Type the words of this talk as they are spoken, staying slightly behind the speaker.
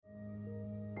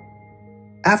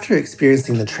After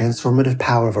experiencing the transformative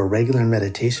power of a regular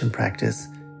meditation practice,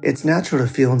 it's natural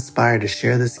to feel inspired to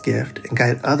share this gift and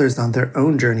guide others on their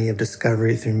own journey of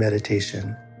discovery through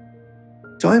meditation.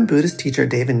 Join Buddhist teacher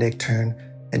David Nichtern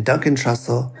and Duncan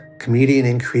Trussell, comedian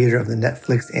and creator of the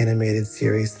Netflix animated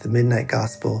series The Midnight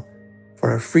Gospel,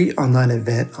 for a free online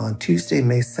event on Tuesday,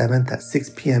 May 7th at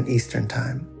 6 p.m. Eastern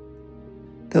Time.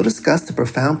 They'll discuss the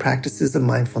profound practices of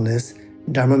mindfulness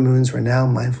in Dharma Moon's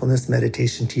renowned mindfulness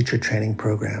meditation teacher training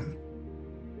program.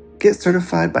 Get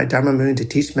certified by Dharma Moon to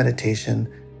teach meditation,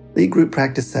 lead group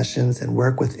practice sessions, and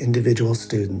work with individual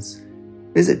students.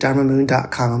 Visit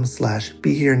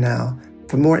dharmamoon.com/beherenow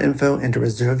for more info and to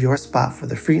reserve your spot for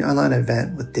the free online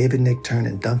event with David Nichtern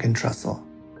and Duncan Trussell.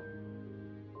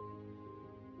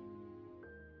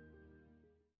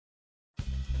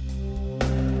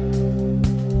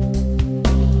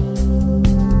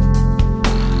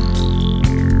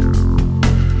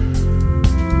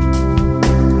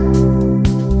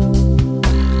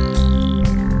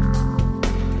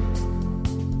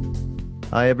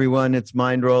 Hi, everyone. It's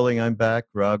Mind Rolling. I'm back,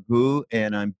 Raghu,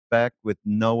 and I'm back with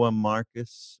Noah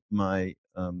Marcus, my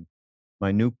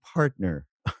new partner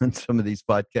on some of these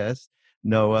podcasts,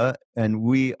 Noah, and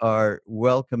we are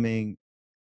welcoming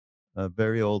a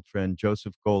very old friend,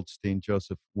 Joseph Goldstein.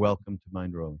 Joseph, welcome to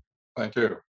Mind Rolling. Thank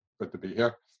you. Good to be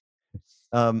here.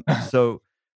 So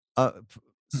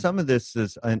some of this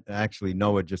is, and actually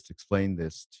Noah just explained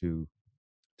this to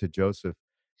Joseph,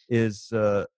 is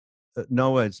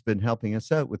Noah has been helping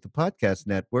us out with the podcast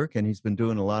network, and he's been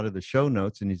doing a lot of the show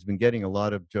notes, and he's been getting a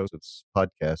lot of Joseph's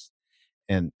podcasts.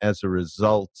 And as a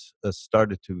result,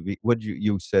 started to be, what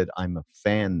you said, I'm a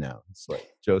fan now. It's like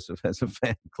Joseph has a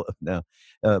fan club now.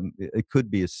 It could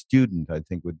be a student, I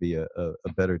think would be a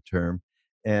better term.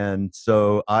 And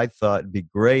so I thought it'd be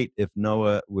great if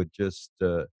Noah would just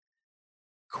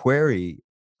query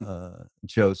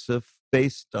Joseph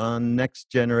based on next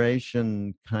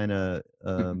generation kind of.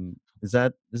 Is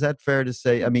that fair to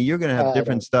say? I mean, you're going to have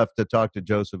different stuff to talk to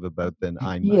Joseph about than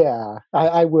I might. Yeah,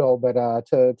 I will, but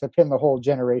to pin the whole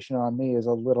generation on me is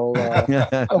a little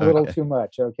little too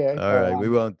much. Okay. All right, we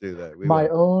won't do that. My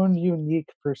own unique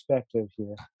perspective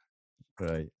here.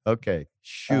 Right. Okay.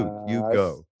 Shoot, you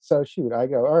go. So shoot, I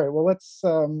go. All right. Well, let's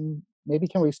maybe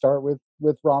can we start with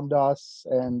Ram Dass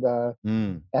and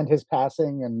his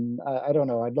passing, and I don't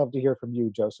know. I'd love to hear from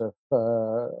you, Joseph.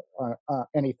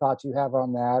 Any thoughts you have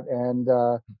on that, and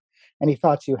any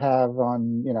thoughts you have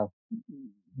on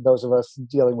those of us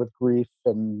dealing with grief,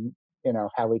 and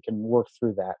how we can work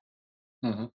through that.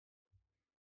 Mm-hmm.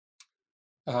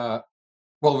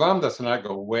 Well, Ram Dass and I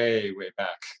go way, way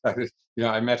back. I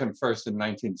met him first in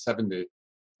 1970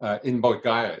 in Bodh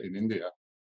Gaya in India.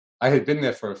 I had been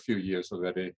there for a few years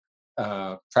already,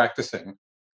 practicing,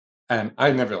 and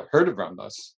I'd never heard of Ram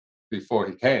Dass before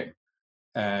he came.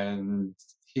 And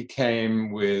he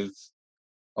came with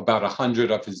about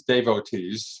 100 of his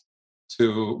devotees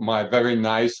to my very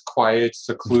nice, quiet,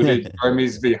 secluded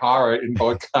Burmese vihara in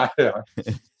Bodh Gaya,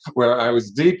 where I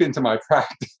was deep into my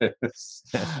practice.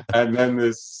 And then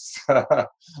this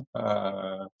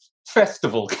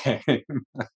festival came.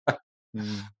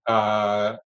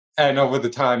 And over the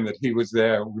time that he was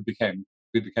there, we became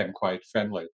quite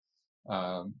friendly.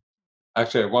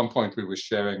 Actually, at one point, we were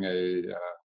sharing a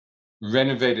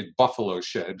renovated buffalo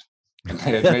shed. And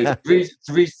they had made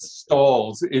three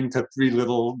stalls into three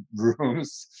little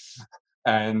rooms.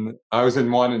 And I was in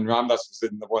one, and Ram Dass was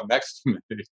in the one next to me.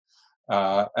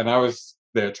 And I was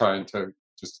there trying to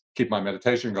just keep my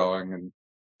meditation going. And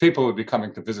people would be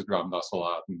coming to visit Ram Dass a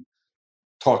lot and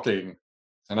talking.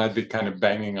 And I'd be kind of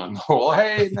banging on the wall,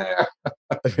 hey, there.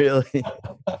 Really?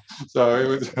 So it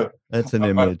was... That's an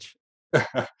image.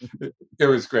 It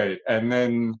was great. And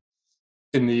then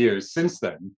in the years since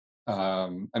then,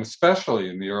 and especially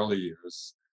in the early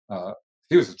years,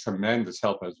 he was a tremendous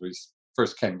help as we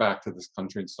first came back to this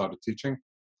country and started teaching.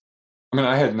 I mean,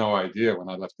 I had no idea when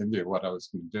I left India what I was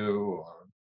going to do or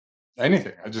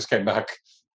anything. I just came back.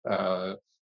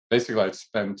 Basically, I'd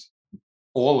spent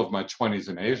all of my 20s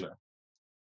in Asia,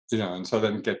 and so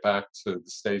then get back to the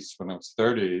States when I was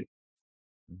 30.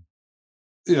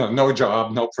 No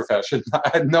job, no profession. I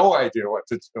had no idea what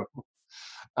to do.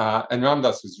 And Ram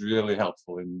Dass was really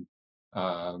helpful in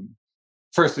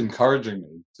first encouraging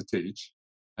me to teach,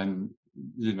 and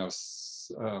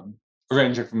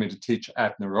arranging for me to teach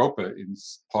at Naropa in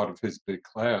part of his big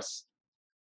class.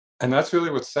 And that's really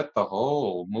what set the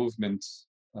whole movement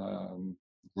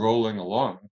rolling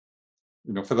along.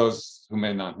 For those who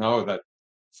may not know, that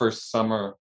first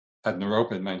summer at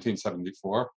Naropa in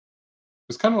 1974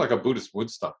 was kind of like a Buddhist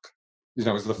Woodstock. It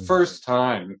was the first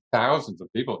time thousands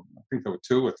of people, I think there were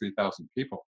 2,000 or 3,000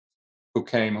 people who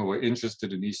came who were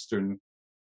interested in Eastern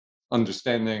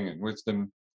understanding and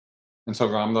wisdom. And so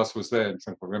Ram Dass was there and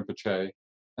Trungpa Rinpoche,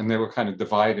 and they were kind of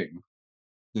dividing,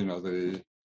 the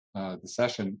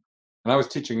session. And I was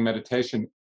teaching meditation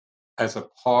as a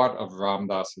part of Ram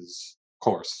Dass's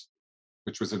course,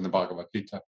 which was in the Bhagavad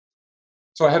Gita.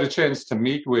 So I had a chance to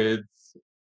meet with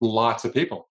lots of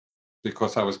people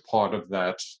because I was part of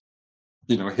that,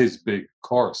 his big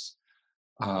course.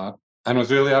 And it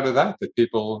was really out of that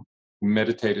people who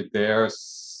meditated there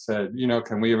said,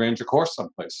 can we arrange a course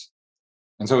someplace?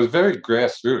 And so it was very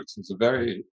grassroots. It was a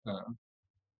very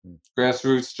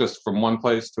grassroots, just from one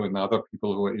place to another,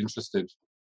 people who were interested,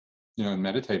 in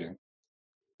meditating.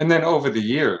 And then over the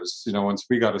years, once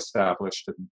we got established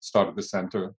and started the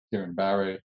center here in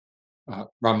Barre,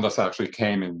 Ram Dass actually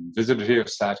came and visited here,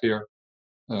 sat here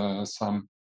some.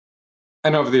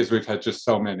 And over the years, we've had just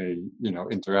so many,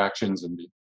 interactions and be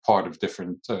part of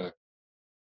different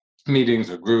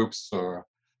meetings or groups. So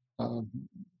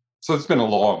it's been a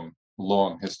long,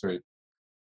 long history.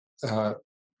 As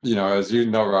you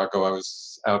know, Rocco, I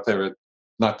was out there at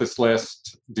not this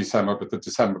last December, but the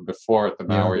December before at the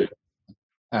Maui.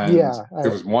 And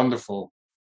it was wonderful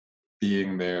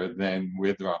being there then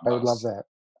with Ram Dass. I would love that.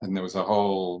 And there was a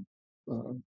whole,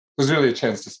 it was really a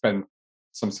chance to spend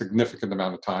some significant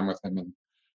amount of time with him.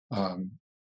 And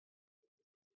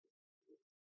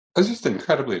it was just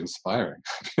incredibly inspiring,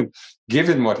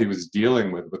 given what he was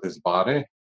dealing with his body,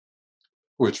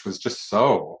 which was just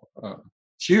so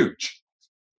huge.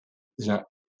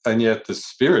 And yet the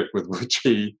spirit with which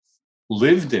he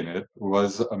lived in it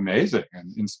was amazing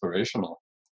and inspirational.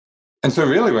 And so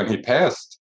really when he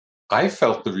passed, I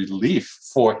felt the relief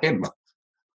for him.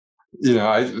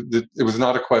 It was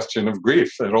not a question of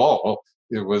grief at all.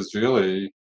 It was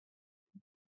really,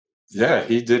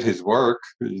 he did his work,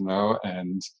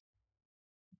 and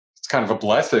it's kind of a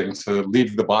blessing to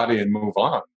leave the body and move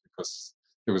on because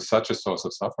it was such a source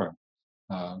of suffering.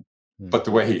 But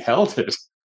the way he held it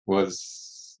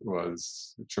was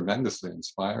tremendously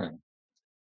inspiring.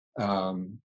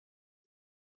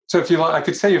 So if you like, I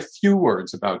could say a few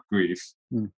words about grief,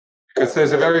 because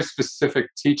there's a very specific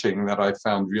teaching that I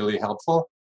found really helpful.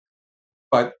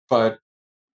 But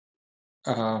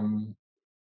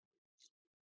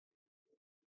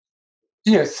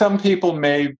some people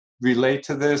may relate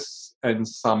to this and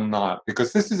some not,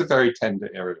 because this is a very tender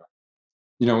area.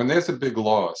 When there's a big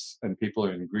loss and people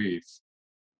are in grief,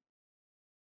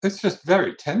 it's just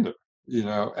very tender,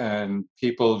 and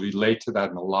people relate to that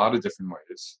in a lot of different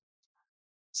ways.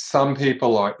 Some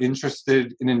people are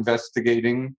interested in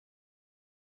investigating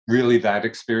really that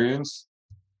experience,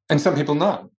 and some people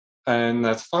not. And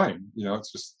that's fine.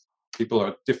 It's just people are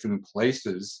at different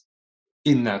places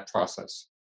in that process.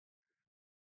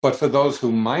 But for those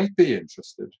who might be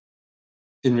interested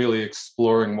in really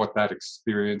exploring what that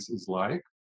experience is like,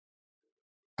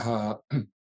 I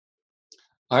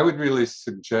would really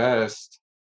suggest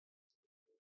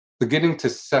beginning to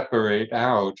separate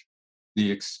out the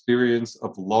experience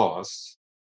of loss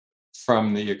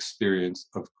from the experience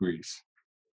of grief.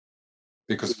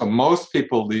 Because for most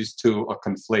people, these two are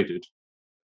conflated,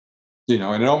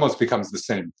 and it almost becomes the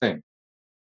same thing.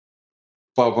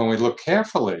 But when we look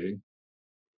carefully,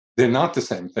 they're not the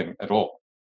same thing at all.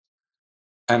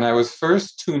 And I was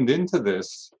first tuned into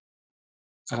this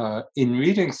in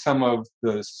reading some of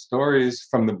the stories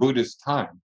from the Buddha's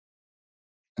time.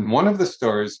 And one of the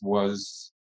stories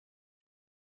was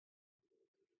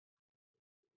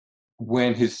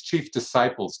when his chief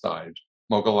disciples died,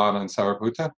 Moggallana and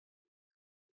Sariputta.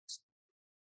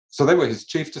 So they were his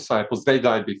chief disciples. They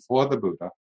died before the Buddha.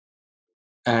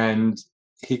 And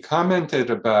he commented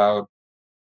about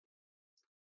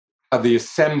how the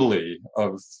assembly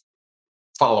of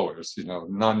followers,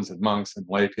 nuns and monks and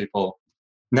lay people,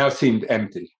 now seemed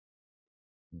empty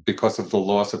because of the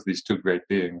loss of these two great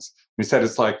beings. He said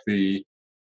it's like the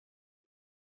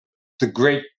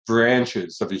great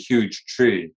branches of a huge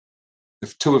tree.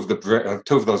 If two of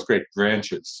those great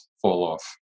branches fall off,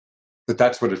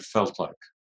 that's what it felt like.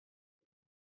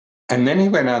 And then he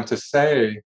went on to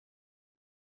say,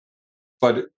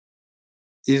 but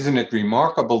isn't it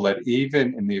remarkable that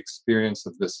even in the experience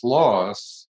of this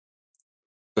loss,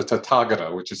 the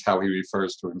Tathagata, which is how he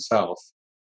refers to himself,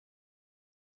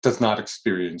 does not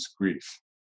experience grief.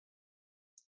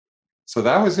 So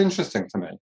that was interesting to me.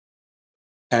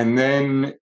 And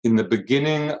then in the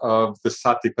beginning of the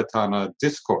Satipatthana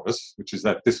discourse, which is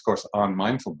that discourse on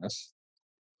mindfulness,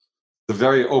 the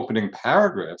very opening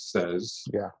paragraph says,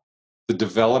 the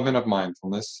development of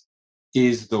mindfulness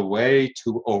is the way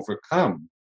to overcome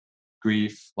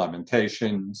grief,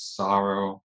 lamentation,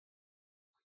 sorrow.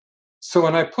 So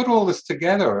when I put all this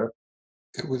together,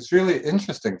 it was really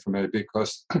interesting for me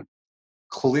because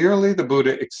clearly the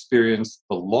Buddha experienced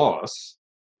the loss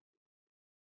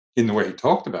in the way he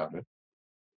talked about it,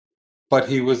 but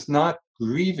he was not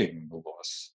grieving the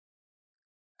loss.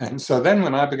 And so then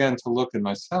when I began to look at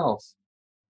myself,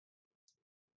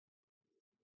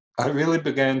 I really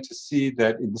began to see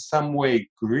that in some way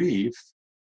grief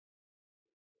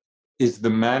is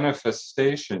the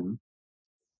manifestation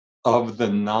of the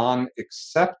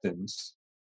non-acceptance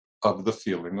of the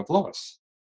feeling of loss,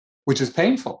 which is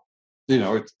painful.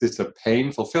 It's a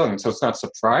painful feeling. So it's not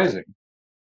surprising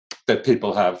that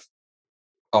people have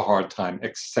a hard time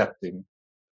accepting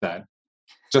that.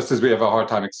 Just as we have a hard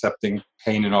time accepting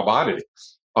pain in our body.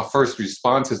 Our first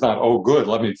response is not, oh, good,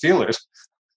 let me feel it.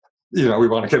 We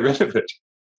want to get rid of it.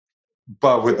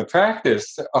 But with the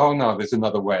practice, oh no, there's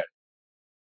another way.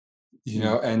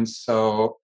 And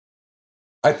so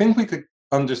I think we could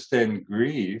understand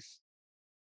grief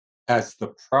as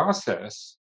the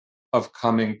process of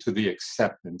coming to the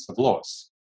acceptance of loss,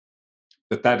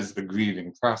 that is the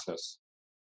grieving process.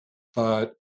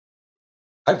 But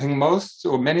I think most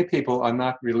or many people are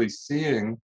not really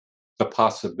seeing the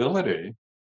possibility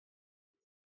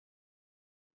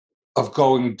of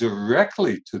going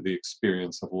directly to the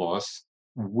experience of loss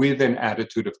with an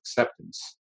attitude of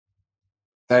acceptance.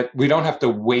 That we don't have to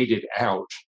wait it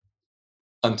out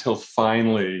until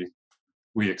finally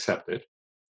we accept it.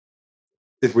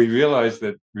 If we realize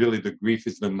that really the grief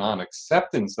is the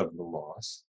non-acceptance of the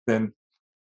loss, then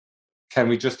can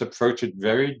we just approach it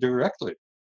very directly,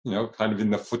 kind of in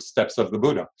the footsteps of the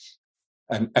Buddha?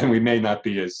 And we may not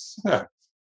be as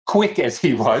quick as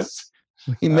he was.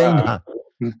 We may not.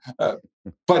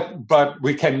 But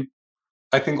we can,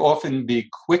 I think, often be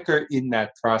quicker in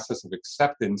that process of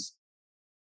acceptance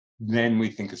than we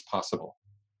think is possible.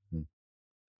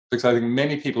 Because I think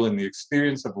many people in the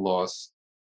experience of loss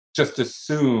just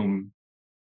assume,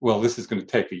 well, this is going to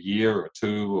take a year or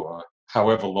two or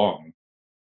however long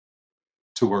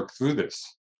to work through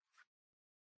this.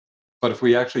 But if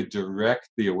we actually direct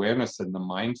the awareness and the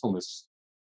mindfulness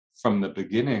from the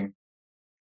beginning,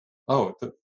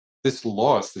 this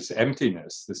loss, this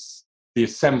emptiness, the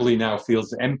assembly now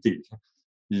feels empty,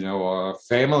 our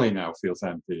family now feels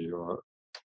empty,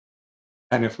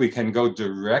 and if we can go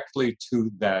directly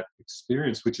to that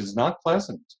experience, which is not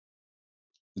pleasant,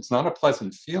 it's not a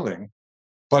pleasant feeling,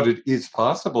 but it is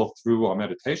possible through our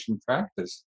meditation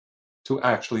practice to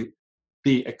actually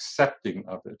be accepting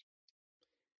of it,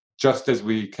 just as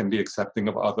we can be accepting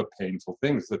of other painful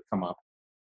things that come up.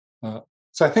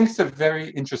 So I think it's a very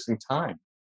interesting time.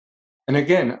 And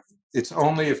again, it's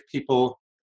only if people,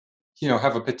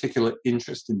 have a particular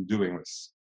interest in doing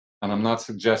this. And I'm not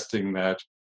suggesting that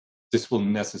this will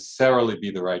necessarily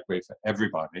be the right way for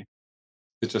everybody.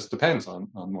 It just depends on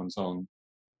one's own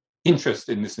interest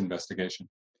in this investigation.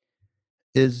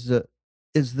 Is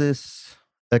this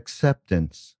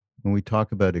acceptance, when we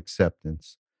talk about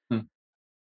acceptance,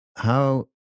 how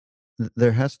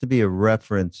there has to be a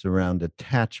reference around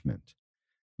attachment,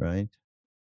 right?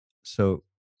 So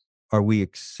are we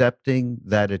accepting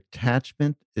that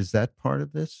attachment? Is that part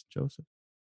of this, Joseph?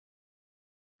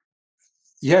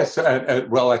 Yes.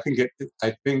 Well, I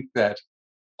think that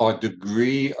our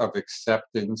degree of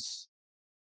acceptance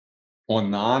or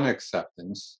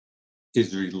non-acceptance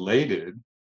is related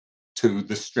to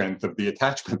the strength of the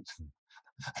attachment.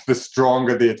 The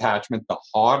stronger the attachment, the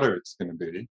harder it's going to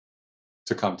be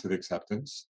to come to the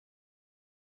acceptance.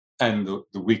 And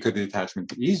the weaker the attachment,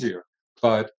 the easier.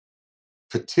 But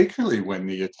particularly when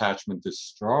the attachment is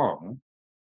strong,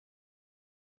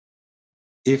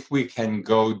 if we can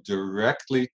go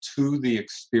directly to the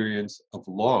experience of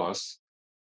loss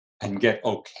and get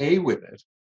okay with it,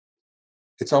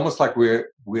 it's almost like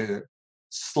we're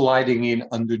sliding in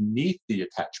underneath the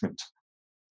attachment.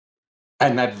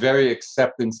 And that very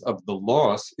acceptance of the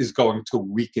loss is going to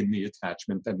weaken the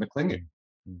attachment and the clinging,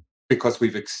 because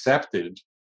we've accepted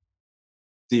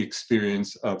the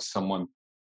experience of someone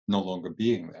no longer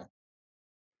being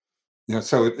there.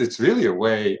 So it's really a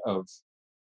way of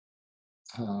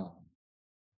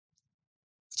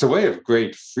it's a way of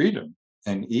great freedom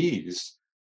and ease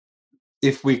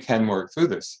if we can work through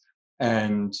this.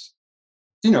 And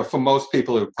for most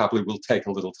people, it probably will take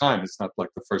a little time. It's not like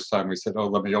the first time we said, "Oh,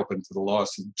 let me open to the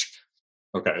loss," and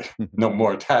okay, no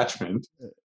more attachment.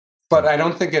 But I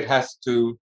don't think it has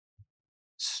to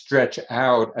stretch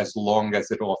out as long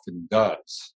as it often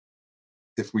does,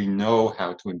 if we know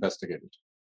how to investigate it.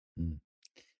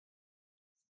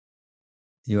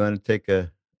 You want to take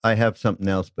I have something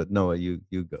else, but Noah, you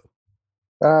go.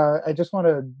 I just want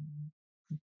to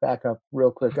back up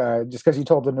real quick, just because you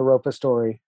told the Naropa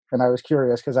story, and I was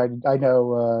curious because I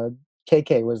know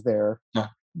KK was there Yeah.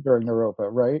 during Naropa,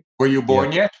 right? Were you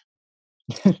born yet?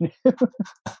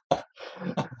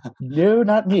 No,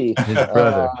 not me.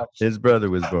 His brother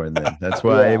was born then. That's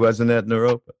why he wasn't at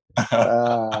Naropa.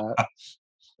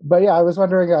 But yeah, I was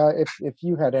wondering if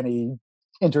you had any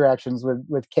interactions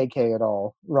with KK at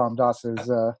all, Ram Dass's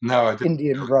no,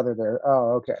 Indian brother there.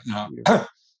 Oh, okay. No.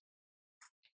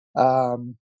 All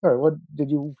right. What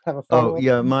did you have a follow-up? Oh,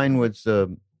 yeah, mine was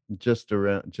just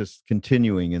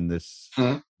continuing in this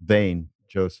vein,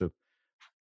 Joseph.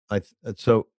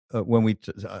 When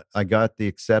I got the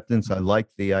acceptance, I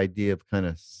liked the idea of kind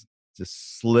of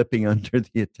just slipping under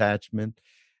the attachment,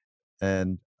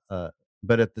 and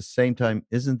but at the same time,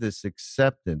 isn't this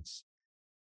acceptance?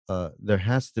 There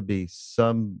has to be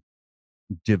some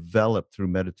developed through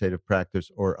meditative practice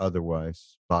or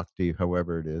otherwise, bhakti,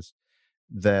 however it is,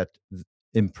 that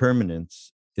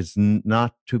impermanence is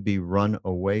not to be run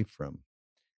away from.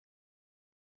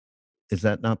 Is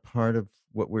that not part of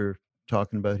what we're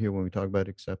talking about here when we talk about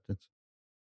acceptance?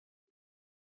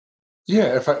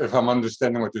 Yeah, if I'm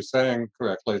understanding what you're saying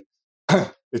correctly,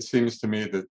 it seems to me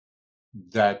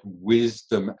that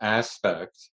wisdom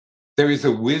aspect, there is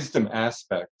a wisdom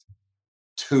aspect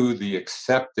to the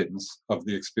acceptance of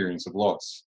the experience of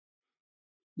loss.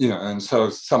 And so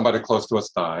somebody close to us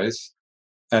dies,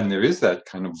 and there is that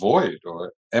kind of void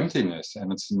or emptiness,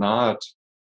 and it's not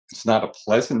a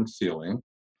pleasant feeling.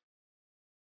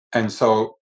 And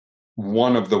so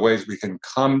one of the ways we can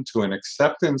come to an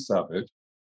acceptance of it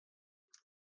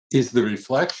is the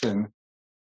reflection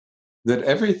that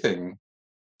everything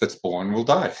that's born will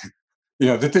die.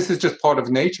 That this is just part of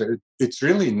nature. It's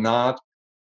really not,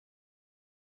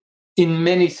 in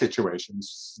many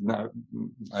situations. Now,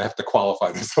 I have to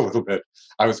qualify this a little bit.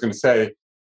 I was going to say,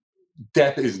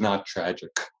 death is not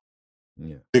tragic,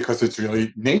 because it's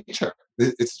really nature.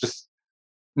 It's just,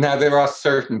 now there are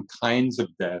certain kinds of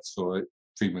deaths or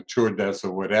premature deaths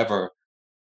or whatever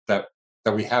that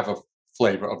we have a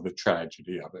flavor of the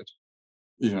tragedy of it,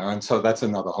 and so that's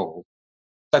another whole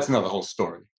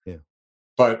story. Yeah.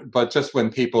 But just when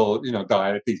people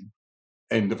die at the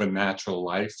end of a natural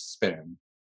lifespan,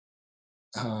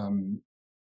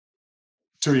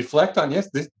 to reflect on, yes,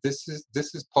 this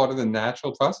is part of the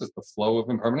natural process, the flow of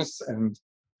impermanence, and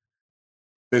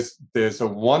there's a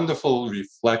wonderful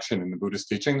reflection in the Buddhist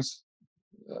teachings.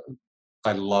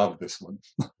 I love this one.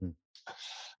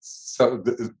 So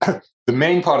the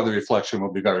main part of the reflection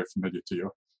will be very familiar to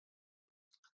you.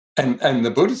 And the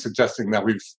Buddha is suggesting that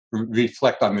we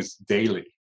reflect on this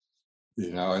daily,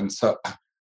 and so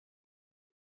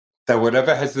that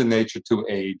whatever has the nature to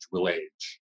age will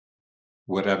age.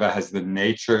 Whatever has the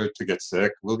nature to get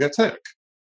sick will get sick.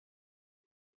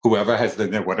 Whatever has the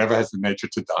nature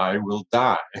to die will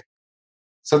die.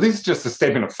 So this is just a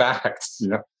statement of facts,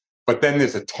 But then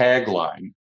there's a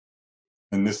tagline,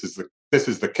 and this is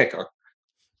the kicker.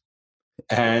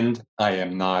 And I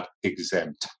am not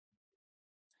exempt.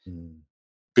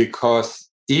 Because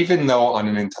even though on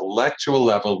an intellectual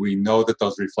level we know that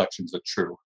those reflections are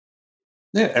true,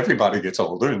 everybody gets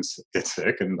older and gets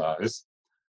sick and dies,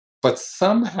 but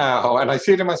somehow, and I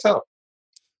see it in myself,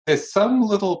 there's some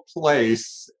little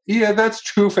place, that's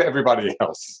true for everybody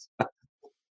else.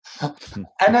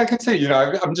 And I can say,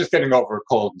 I'm just getting over a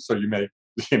cold, so you may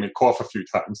hear me cough a few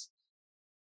times.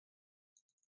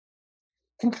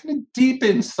 And kind of deep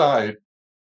inside,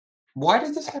 why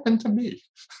did this happen to me?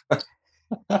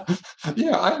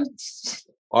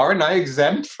 Aren't I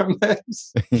exempt from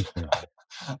this?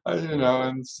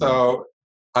 And so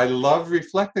I love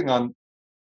reflecting on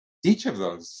each of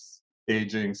those: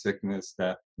 aging, sickness,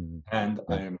 death, and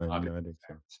I am not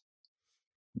exempt.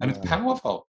 And it's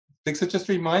powerful because it just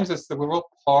reminds us that we're all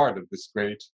part of this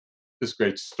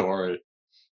great story.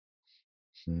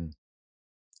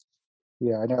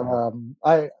 Yeah, I know.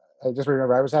 I just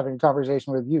remember I was having a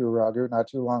conversation with you, Raghu, not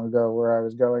too long ago, where I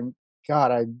was going,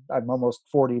 God, I'm almost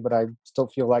 40, but I still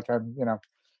feel like I'm,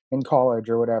 in college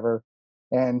or whatever.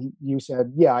 And you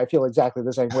said, yeah, I feel exactly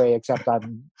the same way, except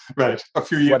I'm right, a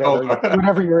few years older,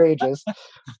 whatever your age is.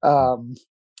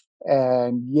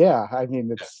 And yeah, I mean,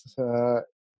 it's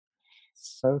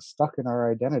so stuck in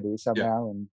our identity somehow,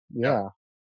 and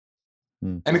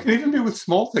And it can even be with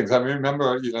small things. I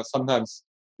remember, sometimes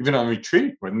even on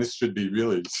retreat, when this should be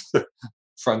really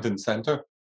front and center,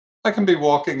 I can be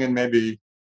walking and maybe,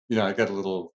 I get a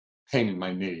little pain in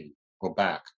my knee or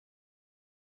back.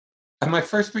 And my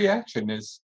first reaction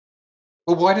is,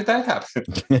 well, why did that happen?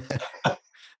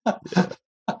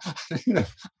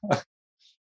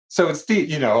 So it's deep,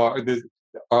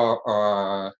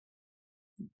 our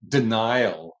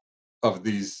denial of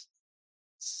these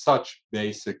such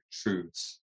basic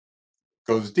truths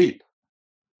goes deep,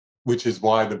 which is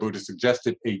why the Buddha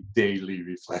suggested a daily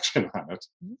reflection on it.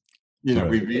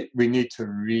 Right. We need to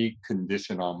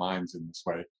recondition our minds in this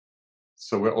way,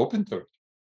 so we're open to it.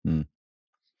 Hmm.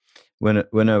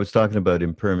 When I was talking about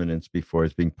impermanence before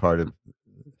as being part of,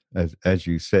 as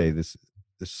you say, this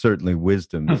is certainly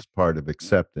wisdom is part of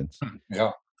acceptance.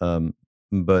 Yeah.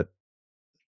 But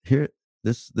here,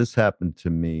 this happened to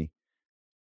me.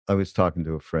 I was talking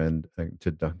to a friend,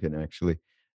 to Duncan actually,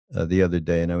 the other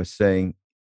day, and I was saying,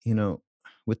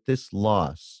 with this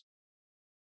loss,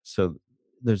 so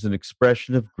there's an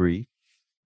expression of grief,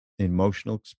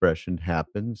 emotional expression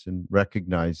happens, and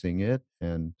recognizing it,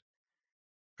 and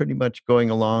pretty much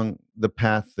going along the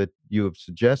path that you have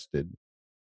suggested,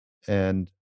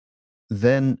 and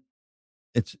then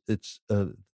it's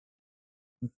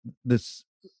this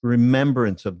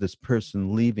remembrance of this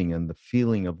person leaving and the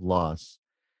feeling of loss.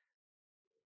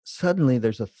 Suddenly,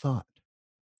 there's a thought.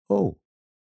 Oh,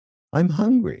 I'm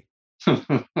hungry. Better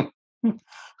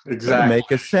Exactly.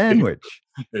 make a sandwich.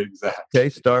 Exactly. Okay,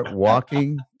 start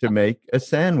walking to make a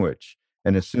sandwich.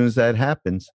 And as soon as that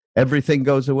happens, everything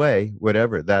goes away,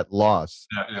 whatever, that loss,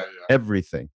 Yeah.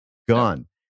 everything gone.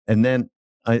 And then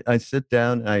I sit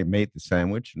down and I made the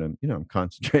sandwich and I'm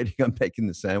concentrating on making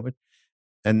the sandwich.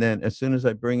 And then as soon as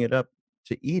I bring it up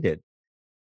to eat it,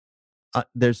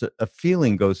 there's a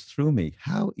feeling goes through me.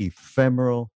 How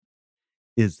ephemeral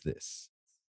is this?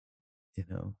 It's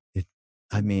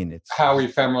How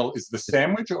ephemeral is the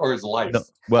sandwich or is life? no,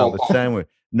 well, Or the both? sandwich.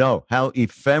 No, how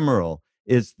ephemeral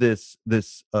is this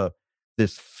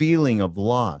feeling of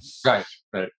loss? Right.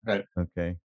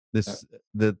 Okay, Yeah.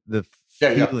 the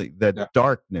Yeah. feeling, that Yeah.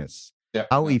 darkness. Yeah.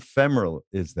 How ephemeral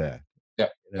is that?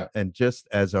 Yeah. And just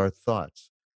as our thoughts.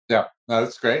 Yeah. No,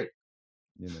 that's great.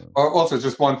 Or also,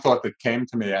 just one thought that came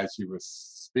to me as you were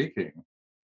speaking.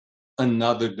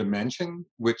 Another dimension,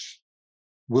 which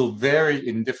will vary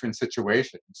in different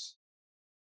situations,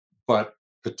 but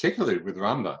particularly with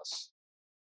Ramdas,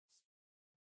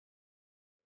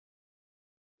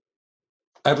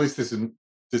 at least this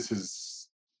is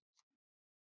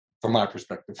from my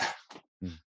perspective.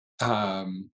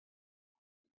 Mm.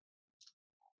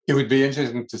 It would be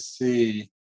interesting to see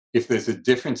if there's a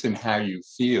difference in how you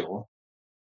feel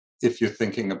if you're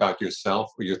thinking about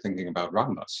yourself or you're thinking about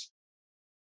Ramdas.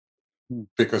 Hmm.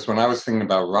 Because when I was thinking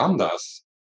about Ramdas,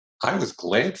 I was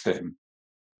glad for him.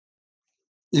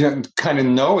 Kind of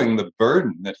knowing the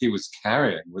burden that he was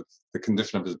carrying with the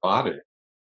condition of his body.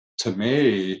 To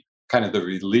me, kind of the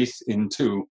release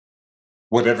into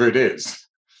whatever it is.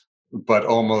 But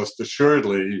almost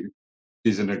assuredly,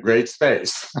 he's in a great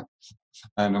space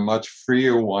and a much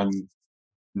freer one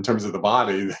in terms of the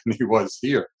body than he was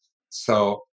here.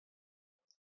 So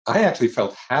I actually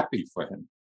felt happy for him.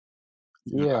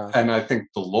 Yeah. And I think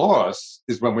the loss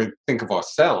is when we think of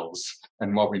ourselves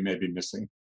and what we may be missing.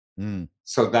 Mm.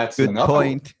 So that's Good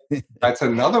point. that's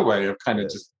another way of kind of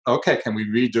Yes. just, okay, can we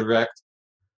redirect?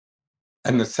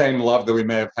 And the same love that we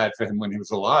may have had for him when he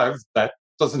was alive, that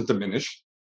doesn't diminish.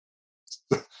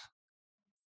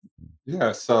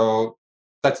 Yeah, so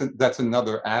that's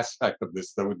another aspect of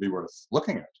this that would be worth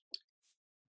looking at.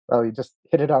 Oh, you just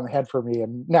hit it on the head for me,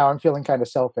 and now I'm feeling kind of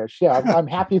selfish. Yeah, I'm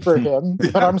happy for him,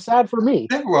 but I'm sad for me.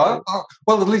 Yeah, well,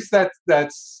 at least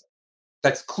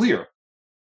that's clear.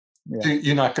 Yeah.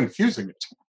 You're not confusing it.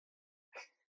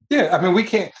 Yeah, I mean,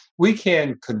 we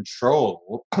can't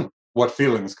control what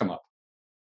feelings come up.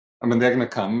 I mean, they're going to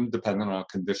come depending on our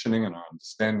conditioning and our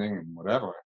understanding and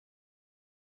whatever.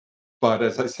 But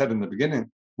as I said in the beginning,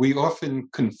 we often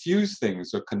confuse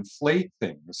things or conflate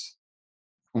things.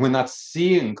 We're not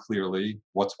seeing clearly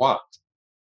what's what.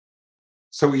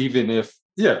 So even if,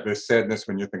 there's sadness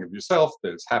when you think of yourself,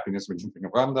 there's happiness when you think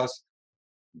of Ramdas,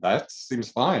 that seems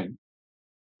fine.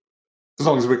 As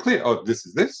long as we're clear, oh, this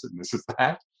is this and this is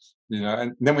that,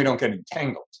 and then we don't get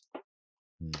entangled.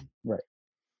 Right.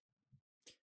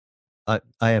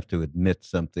 I have to admit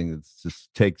something that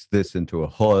just takes this into a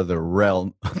whole other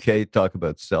realm. Okay, talk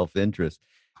about self-interest.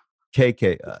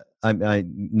 KK, I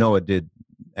Noah did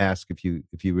ask if you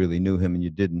really knew him, and you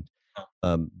didn't.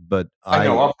 But I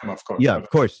know of him, of course. Yeah, of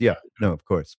course. Yeah, no, of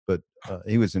course. But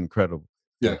he was an incredible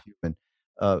human.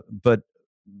 But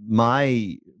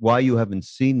why you haven't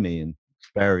seen me in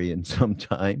Barrie in some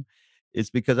time is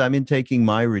because I'm in taking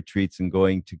my retreats and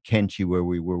going to Kenchi, where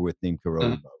we were with Neem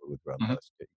Karoli Baba, with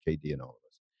Ramdas, KD, and all of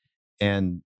us.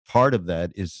 And part of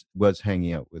that was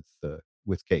hanging out with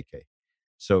KK.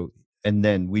 So, and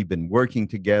then we've been working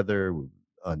together.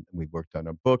 We worked on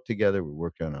a book together. We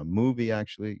worked on a movie,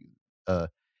 actually,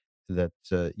 yet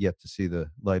to see the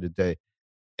light of day.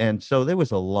 And so there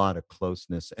was a lot of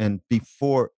closeness. And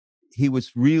before, he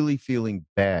was really feeling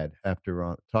bad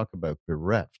after talk about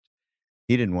bereft.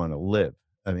 He didn't want to live.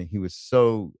 I mean, he was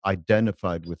so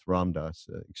identified with Ram Dass,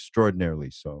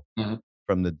 extraordinarily so. Mm-hmm.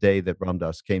 From the day that Ram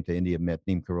Dass came to India, met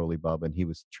Neem Karoli Baba, and he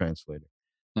was the translator.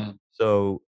 Mm-hmm.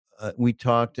 So we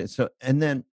talked. And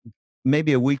then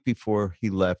maybe a week before he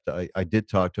left, I did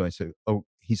talk to him. I said,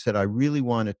 he said, I really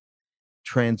want to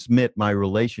transmit my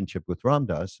relationship with Ram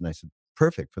Dass. And I said,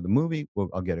 perfect for the movie.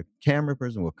 I'll get a camera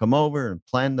person. We'll come over and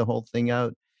plan the whole thing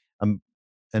out. And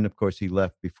of course, he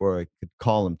left before I could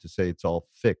call him to say it's all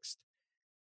fixed.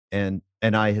 And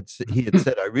he had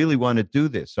said, I really want to do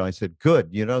this. So I said,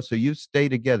 good, so you stay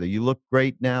together. You look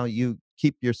great now. You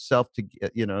keep yourself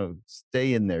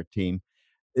stay in there, team,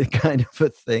 kind of a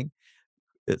thing.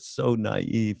 It's so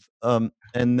naive. And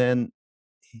then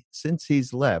since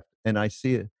he's left, and I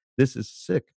see it, this is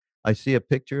sick. I see a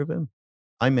picture of him.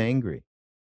 I'm angry.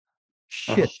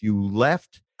 Shit, you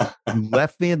left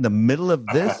me in the middle of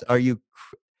this? Are you?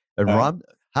 And Rob,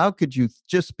 how could you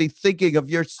just be thinking of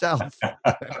yourself?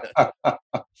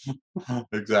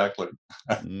 Exactly.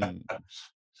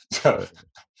 So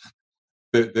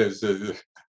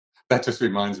that just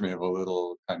reminds me of a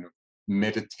little kind of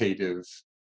meditative.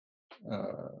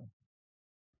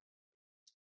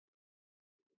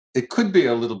 It could be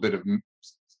a little bit of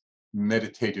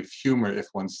meditative humor if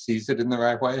one sees it in the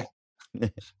right way,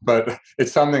 but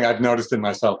it's something I've noticed in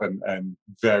myself and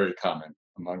very common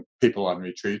among people on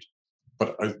retreat.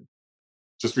 But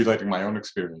just relating my own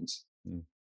experience.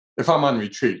 If I'm on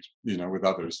retreat, with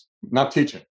others, not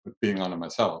teaching, but being on it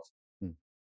myself,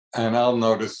 and I'll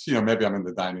notice, maybe I'm in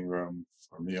the dining room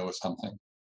for a meal or something,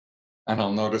 and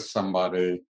I'll notice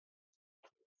somebody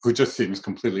who just seems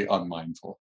completely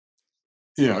unmindful,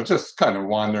 just kind of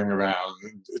wandering around.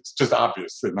 It's just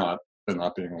obvious they're not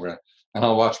being aware. And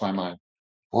I'll watch my mind.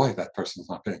 Boy, that person's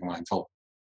not being mindful.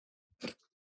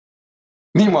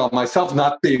 Meanwhile, myself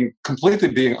not completely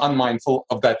being unmindful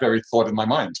of that very thought in my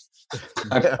mind.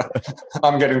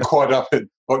 I'm getting caught up in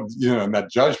that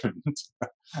judgment.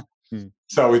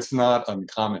 So it's not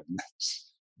uncommon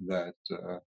that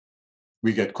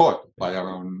we get caught by our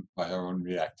own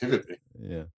reactivity.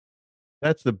 Yeah,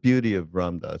 that's the beauty of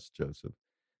Ram Dass, Joseph.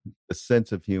 A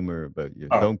sense of humor about you.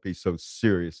 Don't be so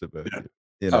serious about it.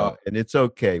 And it's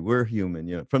okay. We're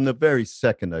human. From the very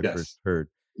second I first heard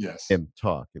him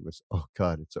talk, it was, oh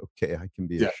God, it's okay. I can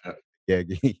be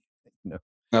gaggy.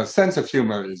 Now, sense of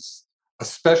humor is,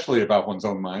 especially about one's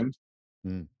own mind,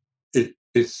 it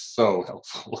is so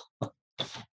helpful.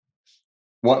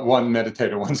 One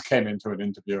meditator once came into an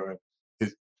interview,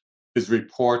 and his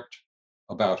report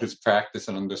about his practice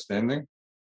and understanding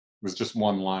was just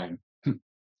one line.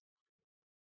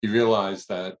 He realized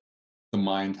that the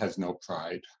mind has no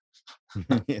pride.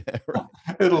 Right.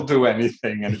 It'll do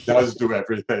anything, and it does do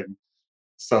everything.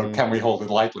 So can we hold it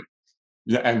lightly?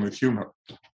 Yeah, and with humor.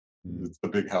 It's the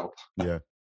big help. Yeah.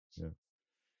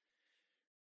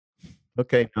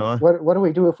 Okay, Noah. What do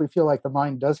we do if we feel like the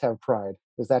mind does have pride?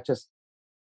 Is that just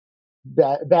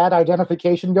bad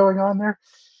identification going on there?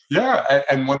 Yeah,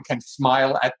 and one can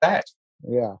smile at that.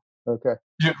 Yeah. Okay.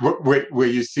 Where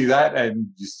you see that, and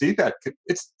you see that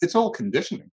it's all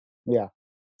conditioning. Yeah.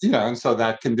 And so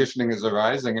that conditioning is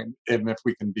arising, and if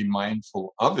we can be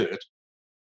mindful of it,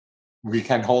 we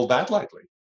can hold that lightly,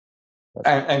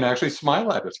 and actually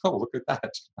smile at it. Oh, look at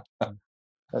that.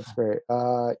 That's great.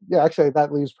 Yeah, actually,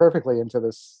 that leads perfectly into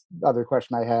this other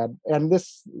question I had, and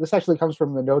this actually comes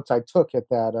from the notes I took at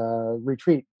that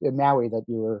retreat in Maui that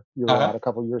you were at a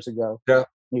couple years ago. Yeah,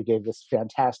 you gave this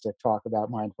fantastic talk about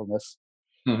mindfulness.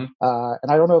 Mm-hmm.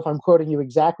 And I don't know if I'm quoting you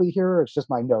exactly here, or it's just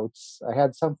my notes. I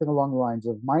had something along the lines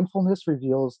of mindfulness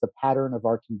reveals the pattern of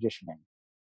our conditioning.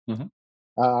 Mm-hmm.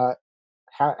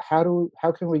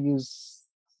 How can we use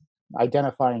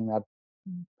identifying that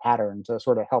pattern to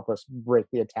sort of help us break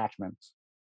the attachment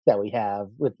that we have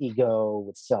with ego,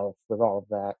 with self, with all of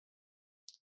that?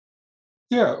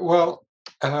 Yeah, well,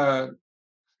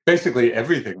 basically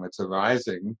everything that's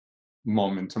arising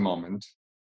moment to moment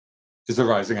is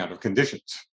arising out of conditions.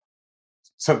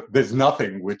 So there's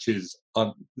nothing which is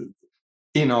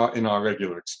in our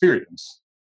regular experience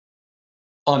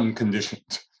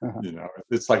unconditioned. Uh-huh.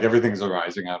 It's like everything's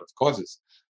arising out of causes.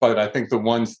 But I think the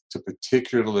ones to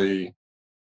particularly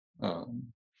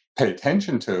pay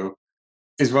attention to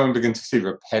is when we begin to see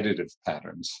repetitive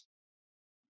patterns,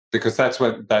 because that's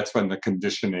when the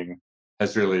conditioning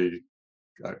has really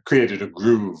created a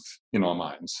groove in our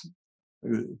minds.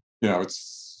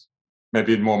 It's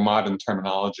maybe in more modern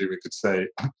terminology we could say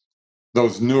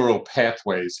those neural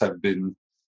pathways have been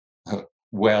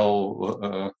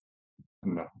well,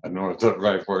 no, I don't know what the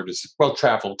right word is,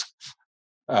 well-traveled.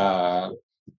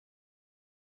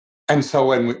 And so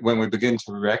when we begin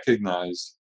to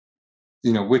recognize,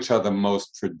 which are the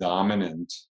most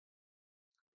predominant,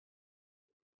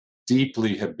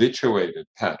 deeply habituated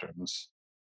patterns,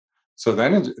 so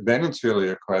then it's really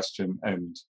a question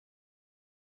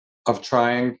of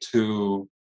trying to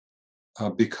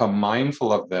become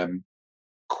mindful of them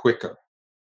quicker.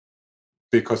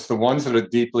 Because the ones that are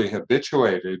deeply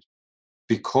habituated,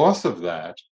 because of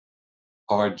that,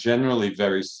 are generally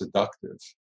very seductive.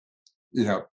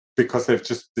 Because they've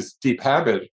just this deep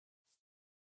habit,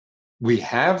 we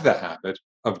have the habit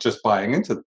of just buying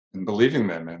into them and believing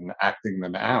them and acting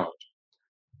them out.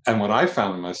 And what I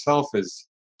found myself is,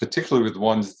 particularly with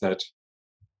ones that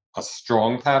are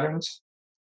strong patterns,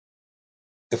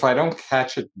 if I don't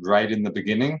catch it right in the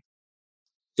beginning,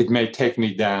 it may take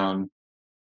me down.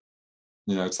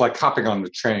 It's like hopping on the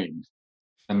train,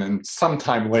 and then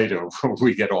sometime later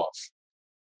we get off.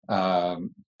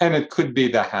 And it could be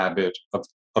the habit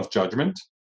of judgment.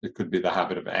 It could be the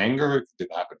habit of anger. It could be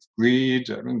the habit of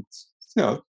greed. I mean,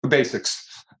 the basics.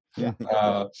 Yeah.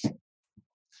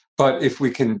 But if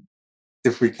we can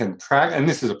practice, and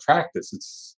this is a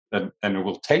practice, and it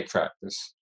will take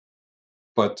practice,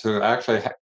 but to actually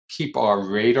keep our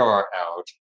radar out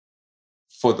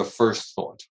for the first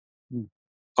thought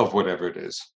of whatever it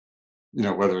is,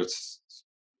 whether it's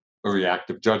a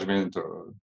reactive judgment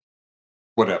or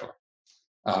whatever.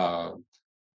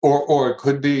 Or it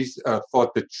could be a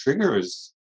thought that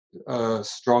triggers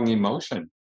strong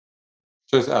emotion.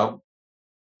 I'll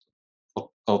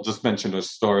just mention a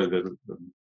story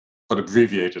but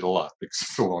abbreviated a lot because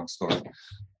it's a long story.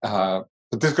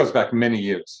 But this goes back many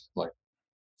years, like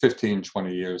 15,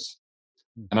 20 years.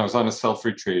 And I was on a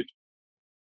self-retreat,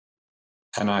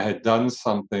 and I had done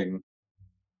something,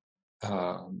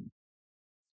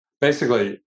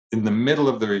 basically in the middle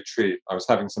of the retreat, I was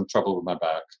having some trouble with my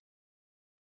back.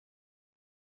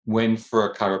 Went for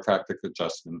a chiropractic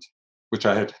adjustment, which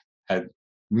I had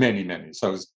many, so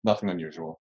it was nothing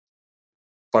unusual.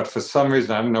 But for some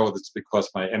reason, I don't know if it's because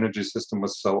my energy system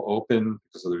was so open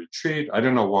because of the retreat. I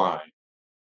don't know why.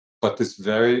 But this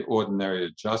very ordinary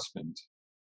adjustment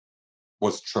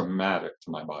was traumatic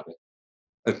to my body.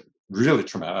 Really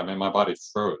traumatic. I mean, my body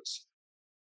froze.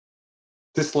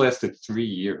 This lasted 3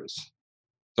 years.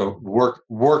 So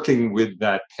working with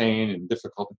that pain and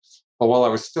difficulty. But while I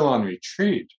was still on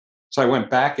retreat, so I went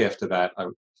back after that.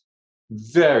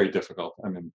 Very difficult. I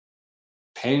mean,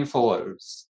 painful. It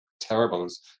was terrible. It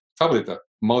was probably the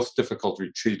most difficult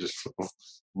retreat of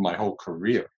my whole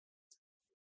career.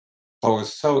 But it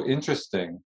was so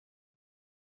interesting.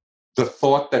 The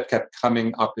thought that kept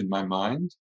coming up in my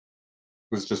mind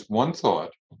was just one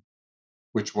thought,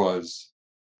 which was,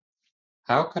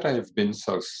 how could I have been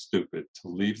so stupid to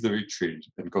leave the retreat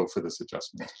and go for this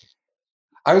adjustment?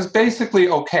 I was basically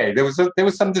okay. There was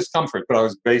some discomfort, but I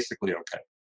was basically okay.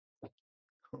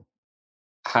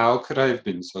 How could I have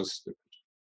been so stupid?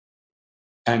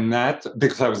 And that,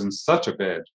 because I was in such a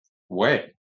bad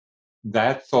way,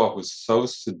 that thought was so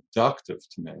seductive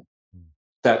to me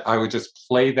that I would just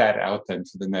play that out then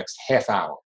for the next half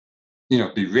hour,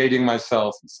 berating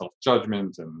myself and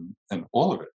self-judgment and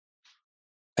all of it.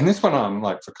 And this went on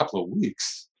like for a couple of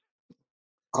weeks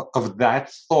of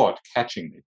that thought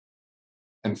catching me.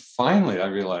 And finally I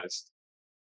realized,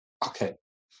 okay,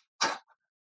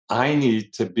 I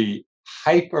need to be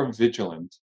hyper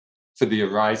vigilant for the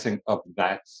arising of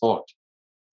that thought,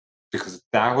 because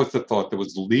that was the thought that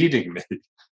was leading me,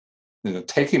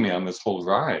 taking me on this whole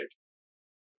ride.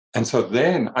 And so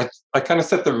then I kind of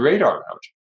set the radar out,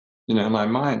 in my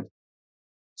mind.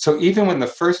 So even when the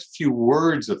first few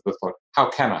words of the thought,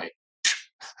 how can I?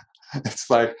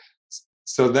 It's like,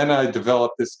 so then I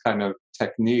developed this kind of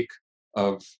technique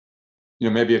of,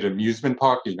 maybe at an amusement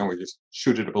park, we just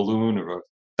shoot at a balloon or a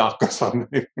duck or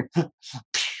something,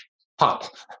 pop,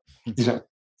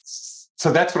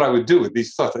 So that's what I would do with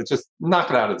these thoughts. I just knock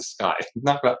it out of the sky,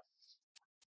 knock it out.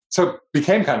 So it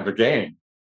became kind of a game,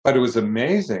 but it was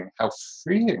amazing how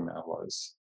freeing that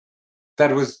was.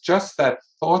 That it was just that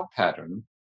thought pattern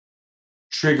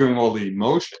triggering all the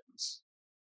emotions,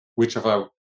 which if I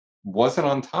wasn't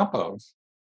on top of,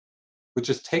 would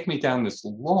just take me down this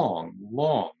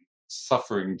long,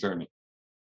 suffering journey.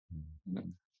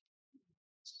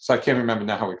 So I can't remember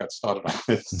now how we got started on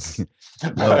this.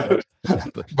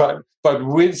 but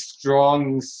with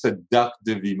strong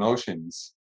seductive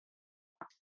emotions,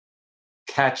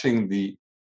 catching the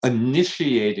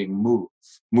initiating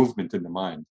movement in the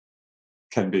mind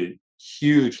can be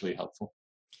hugely helpful.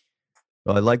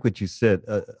 Well, I like what you said.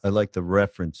 I like the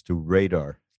reference to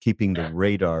radar, keeping the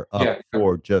radar up Yeah.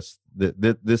 for just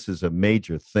this is a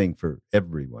major thing for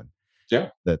everyone. Yeah.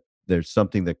 That there's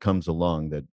something that comes along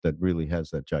that really has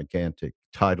that gigantic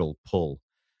tidal pull.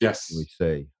 Yes. We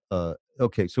say.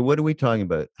 Okay, so what are we talking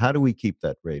about? How do we keep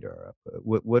that radar up?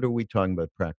 What are we talking about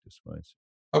practice-wise?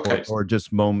 Okay. Or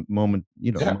just moment,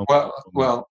 you know. Yeah.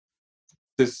 Well,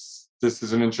 this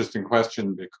is an interesting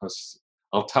question because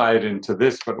I'll tie it into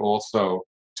this, but also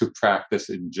to practice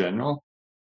in general.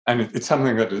 And it's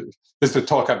something that this is a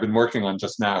talk I've been working on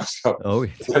just now, so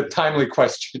it's a timely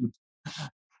question.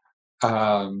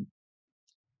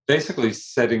 Basically,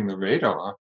 setting the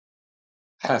radar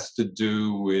has to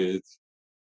do with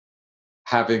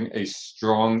having a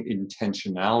strong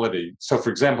intentionality. So,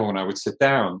 for example, when I would sit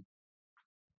down,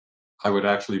 I would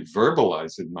actually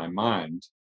verbalize in my mind,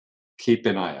 keep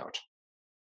an eye out.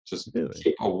 Just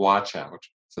keep a watch out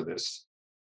for this.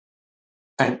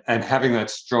 And having that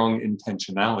strong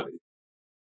intentionality.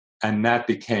 And that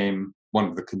became one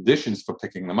of the conditions for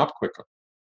picking them up quicker.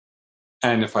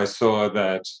 And if I saw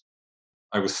that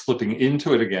I was slipping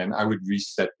into it again, I would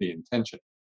reset the intention.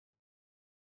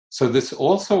 So this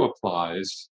also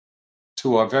applies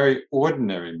to our very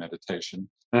ordinary meditation.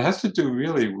 And it has to do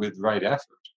really with right effort.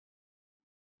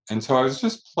 And so I was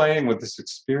just playing with this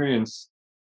experience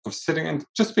of sitting and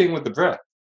just being with the breath.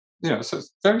 So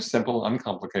it's very simple,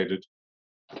 uncomplicated.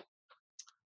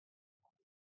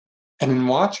 And in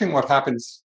watching what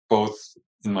happens both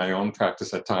in my own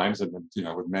practice at times and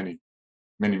with many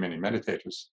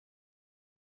meditators,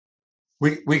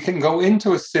 we can go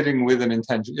into a sitting with an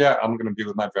intention. Yeah, I'm going to be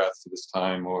with my breath for this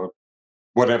time, or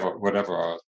whatever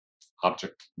our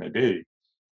object may be.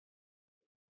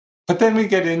 But then we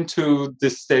get into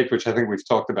this state, which I think we've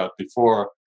talked about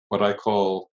before, what I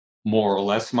call more or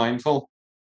less mindful.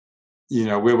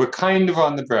 Where we're kind of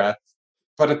on the breath,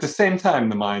 but at the same time,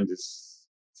 the mind is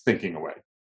thinking away.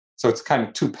 So it's kind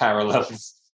of two parallel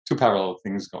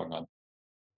things going on.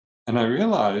 And I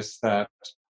realized that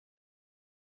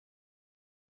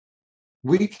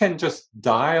we can just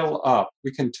dial up,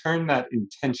 we can turn that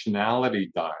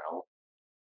intentionality dial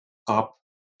up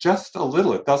just a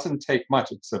little. It doesn't take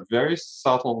much. It's a very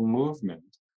subtle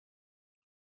movement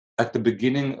at the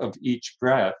beginning of each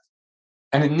breath.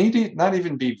 And it need not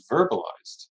even be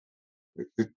verbalized.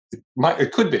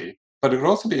 It could be, but it would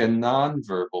also be a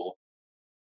non-verbal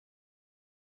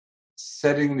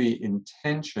setting the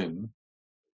intention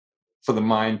for the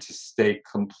mind to stay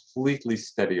completely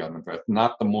steady on the breath,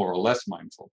 not the more or less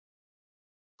mindful.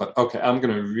 But okay, I'm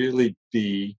going to really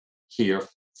be here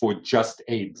for just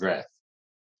a breath,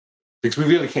 because we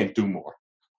really can't do more.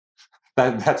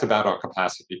 That's about our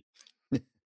capacity.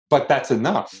 But that's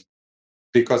enough,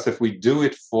 because if we do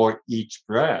it for each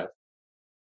breath,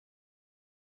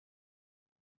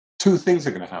 two things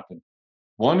are going to happen.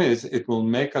 One is it will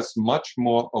make us much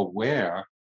more aware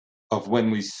of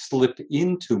when we slip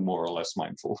into more or less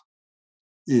mindful,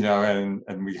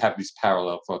 and we have these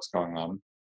parallel thoughts going on.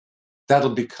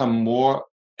 That'll become more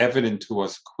evident to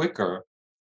us quicker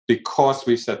because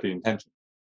we've set the intention.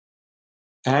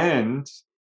 And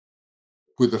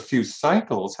with a few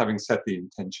cycles, having set the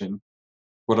intention,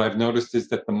 what I've noticed is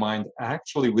that the mind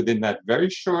actually, within that very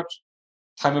short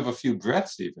time of a few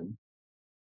breaths even,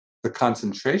 the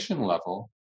concentration level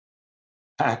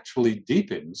actually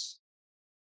deepens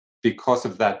because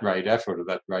of that right effort or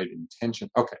that right intention.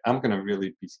 Okay, I'm going to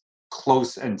really be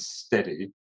close and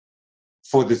steady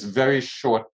for this very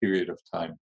short period of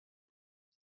time.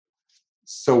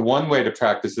 So one way to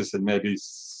practice this, and maybe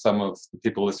some of the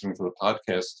people listening to the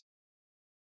podcast,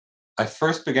 I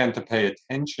first began to pay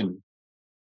attention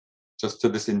just to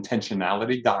this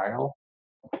intentionality dial,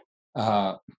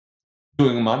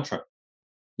 doing a mantra,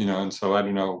 and so I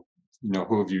don't know,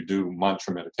 who of you do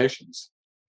mantra meditations,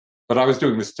 but I was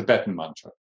doing this Tibetan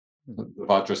mantra, the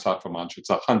Vajrasattva mantra. It's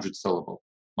a 100-syllable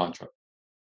mantra.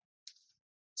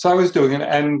 So I was doing it,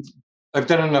 and I've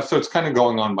done enough, so it's kind of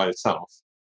going on by itself.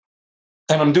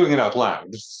 And I'm doing it out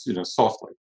loud, just,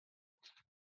 softly.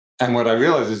 And what I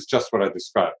realized is just what I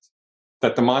described,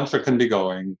 that the mantra can be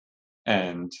going,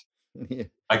 and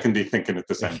I can be thinking at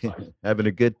the same time. Having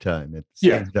a good time at the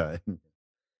same time.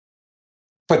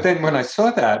 But then when I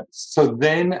saw that, so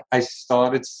then I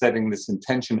started setting this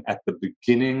intention at the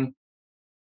beginning.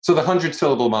 So the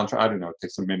 100-syllable mantra, I don't know, it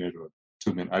takes a minute or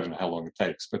 2 minutes. I don't know how long it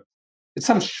takes, but it's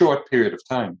some short period of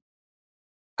time.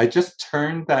 I just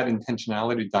turned that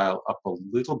intentionality dial up a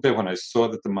little bit when I saw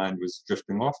that the mind was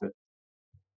drifting off it.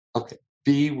 Okay,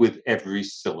 be with every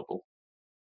syllable.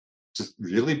 Just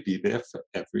really be there for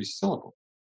every syllable.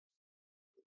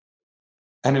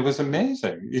 And it was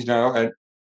amazing,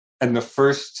 And the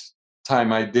first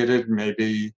time I did it,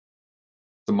 maybe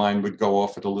the mind would go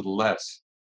off at a little less.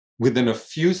 Within a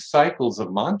few cycles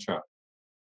of mantra,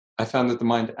 I found that the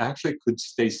mind actually could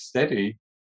stay steady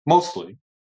mostly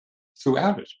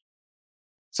throughout it.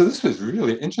 So this was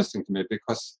really interesting to me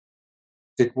because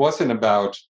it wasn't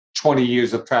about 20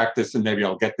 years of practice and maybe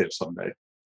I'll get there someday.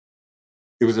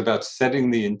 It was about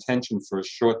setting the intention for a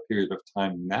short period of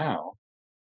time now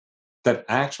that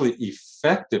actually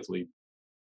effectively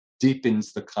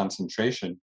deepens the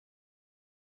concentration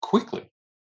quickly.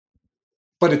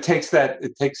 But it takes that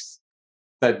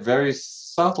very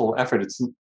subtle effort.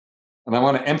 And I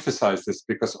want to emphasize this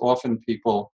because often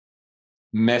people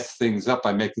mess things up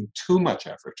by making too much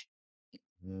effort.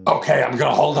 Okay, I'm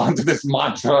going to hold on to this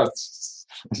mantra,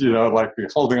 like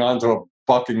holding on to a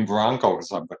bucking bronco or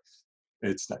something.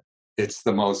 It's not. It's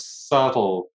the most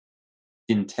subtle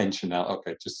intentional.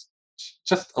 Okay,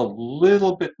 just a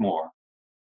little bit more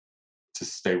to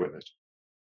stay with it.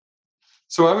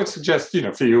 So I would suggest,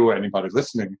 for you, anybody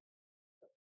listening,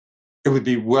 it would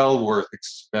be well worth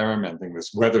experimenting this,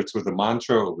 whether it's with the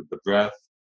mantra or with the breath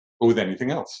or with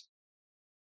anything else.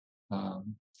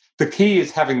 The key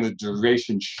is having the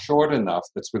duration short enough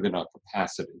that's within our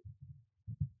capacity.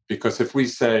 Because if we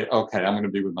say, okay, I'm going to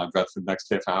be with my breath for the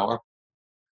next half hour,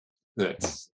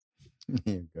 that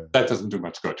doesn't do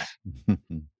much good.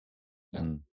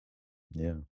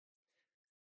 Yeah.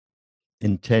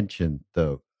 Intention,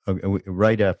 though,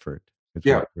 right effort is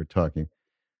what we're talking.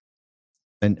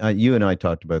 And you and I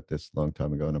talked about this a long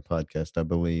time ago on a podcast, I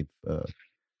believe.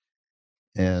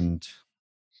 And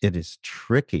it is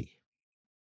tricky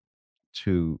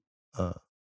to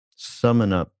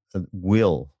summon up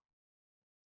will,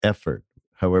 effort,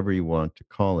 however you want to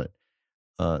call it,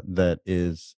 that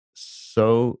is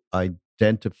so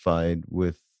identified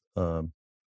with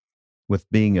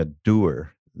being a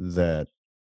doer, that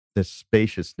this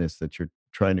spaciousness that you're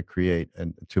trying to create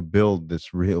and to build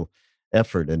this real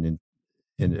effort and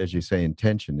as you say,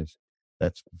 intention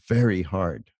that's very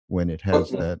hard when it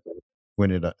has that, when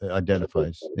it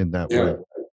identifies in that way.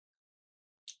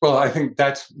 Well, I think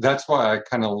that's why I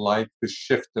kind of like the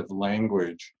shift of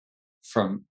language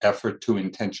from effort to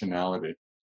intentionality,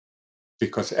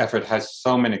 because effort has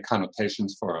so many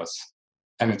connotations for us,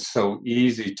 and it's so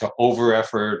easy to over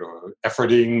effort or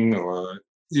efforting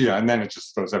and then it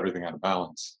just throws everything out of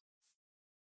balance.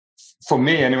 For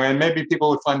me, anyway, and maybe people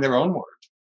would find their own word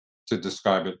to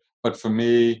describe it, but for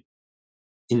me,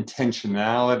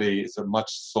 intentionality is a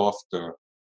much softer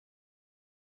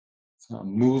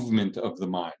movement of the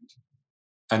mind,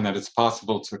 and that it's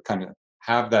possible to kind of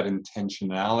have that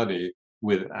intentionality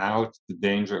without the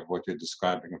danger of what you're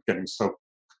describing, of getting so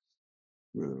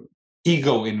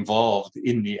ego involved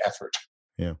in the effort.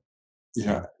 Yeah.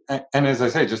 And as I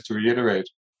say, just to reiterate,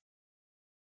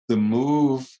 the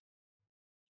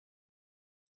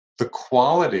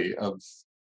quality of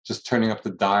just turning up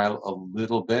the dial a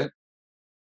little bit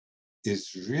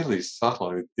is really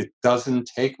subtle. It doesn't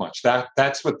take much.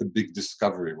 That's what the big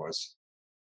discovery was,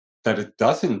 that it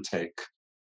doesn't take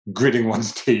gritting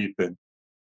one's teeth, and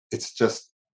it's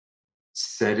just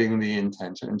setting the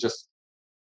intention and just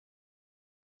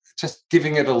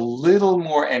giving it a little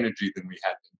more energy than we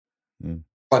had been,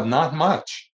 but not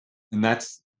much. And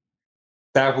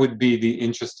that would be the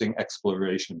interesting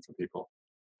exploration for people,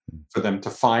 for them to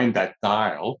find that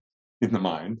dial in the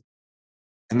mind,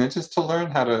 and then just to learn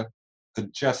how to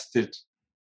adjust it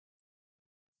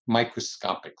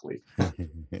microscopically.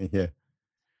 Yeah.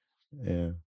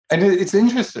 And it's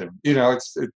interesting,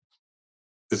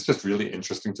 it's just really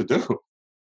interesting to do.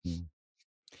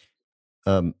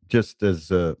 Just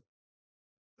as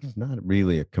not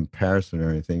really a comparison or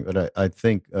anything, but I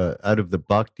think out of the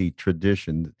Bhakti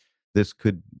tradition, this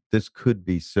could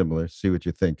be similar. See what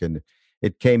you think. And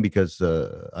it came because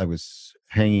I was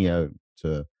hanging out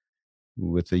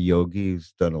with a yogi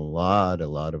who's done a lot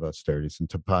of austerities and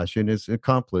tapasya and is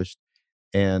accomplished.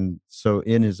 And so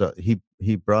in his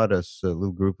he brought us, a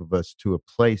little group of us, to a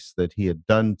place that he had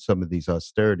done some of these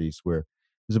austerities, where it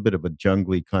was a bit of a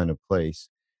jungly kind of place.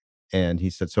 And he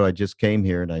said, so I just came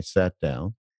here and I sat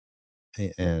down,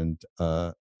 and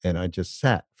I just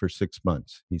sat for 6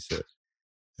 months, he said.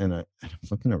 And I'm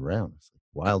looking around, it's like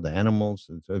wild animals.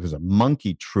 It was a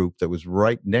monkey troop that was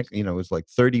right next, it was like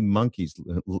 30 monkeys,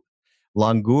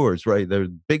 langurs, right? They're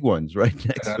big ones right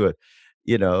next to it,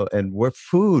 and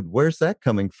where's that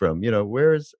coming from?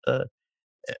 Where's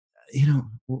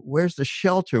where's the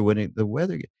shelter when the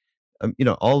weather,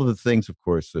 all of the things, of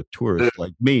course, a tourist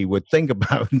like me would think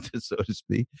about, so to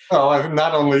speak. Well,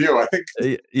 not only you, I think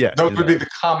those would be the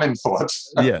common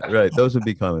thoughts. Yeah, right. Those would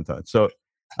be common thoughts. So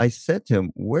I said to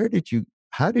him, where did you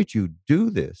how did you do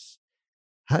this?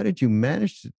 How did you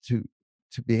manage to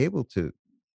be able to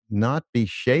not be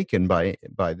shaken by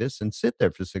this and sit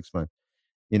there for 6 months?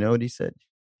 You know what he said?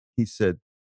 He said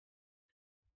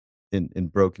in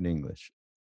broken English,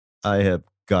 I have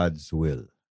God's will.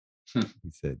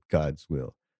 He said, God's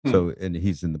will. So, and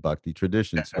he's in the Bhakti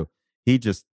tradition. So he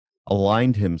just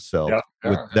aligned himself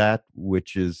with that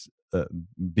which is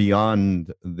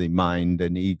beyond the mind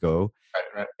and ego,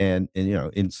 and you know,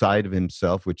 inside of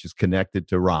himself, which is connected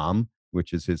to Ram,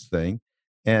 which is his thing,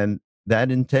 and that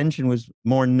intention was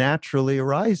more naturally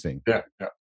arising. Yeah.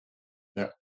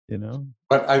 You know,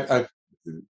 but I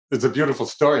it's a beautiful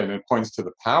story, and it points to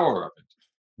the power of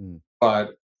it.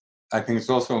 But I think it's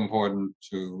also important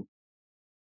to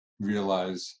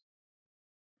realize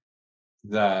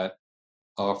that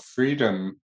our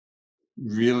freedom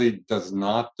really does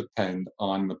not depend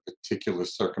on the particular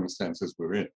circumstances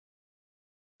we're in.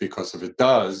 Because if it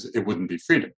does, it wouldn't be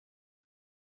freedom.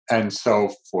 And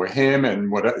so for him, and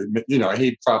what, you know,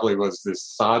 he probably was this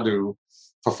sadhu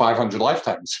for 500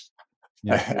 lifetimes.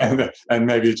 And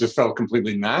maybe it just felt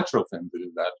completely natural for him to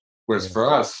do that. Whereas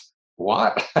for us,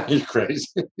 what? Are you crazy?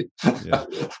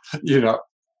 You know,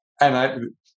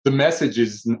 and the message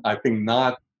is, I think,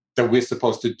 not that we're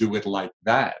supposed to do it like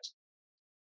that,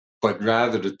 but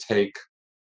rather to take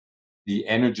the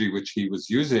energy which he was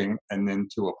using and then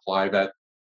to apply that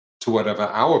to whatever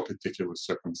our particular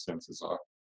circumstances are.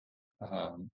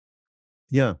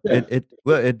 It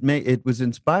was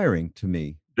inspiring to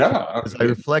me. Because I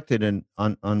reflected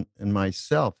on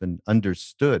myself and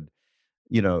understood,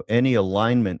 you know, any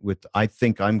alignment with I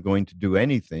think I'm going to do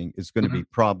anything is going to be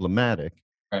problematic,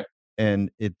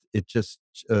 and it just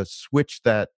switched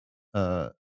that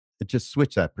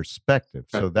perspective.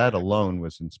 So that alone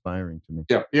was inspiring to me.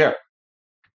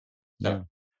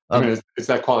 I mean, it's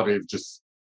that quality of just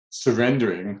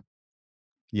surrendering.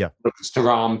 To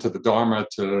Ram, to the Dharma,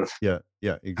 to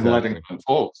exactly. And letting it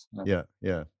unfold.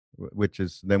 Which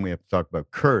is, then we have to talk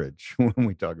about courage when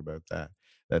we talk about that.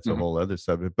 That's a whole other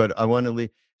subject. But I want to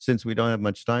leave, since we don't have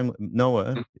much time,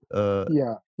 Noah.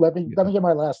 Let me get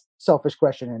my last selfish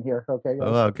question in here. Okay, guys?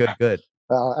 Oh, good.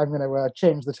 I'm going to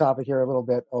change the topic here a little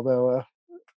bit, although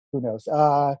who knows?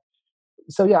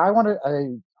 So yeah,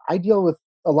 I deal with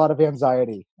a lot of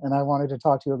anxiety, and I wanted to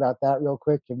talk to you about that real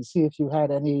quick and see if you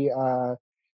had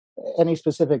any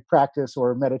specific practice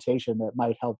or meditation that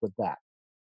might help with that.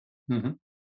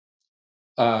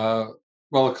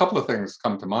 Well, a couple of things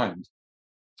come to mind.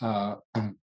 A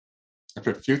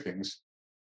few things.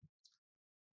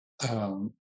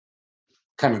 Kind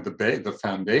of the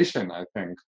foundation, I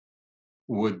think,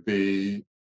 would be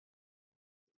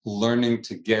learning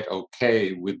to get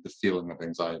okay with the feeling of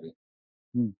anxiety.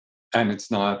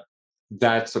 And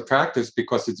that's a practice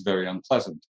because it's very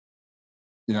unpleasant.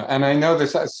 You know, and I know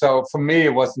this, so for me,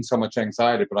 it wasn't so much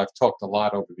anxiety, but I've talked a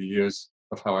lot over the years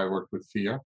of how I work with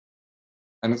fear.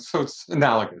 And so it's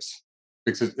analogous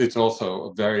because it's also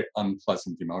a very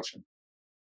unpleasant emotion.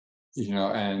 You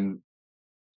know, and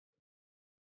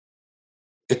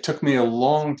it took me a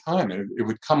long time. It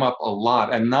would come up a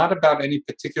lot, and not about any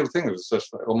particular thing. It was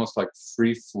just almost like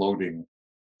free-floating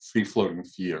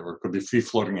fear, or it could be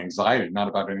free-floating anxiety, not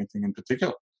about anything in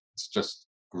particular. It's just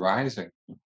rising.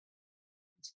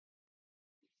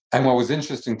 And what was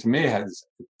interesting to me is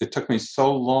it took me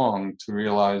so long to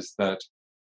realize that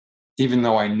even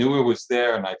though I knew it was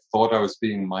there and I thought I was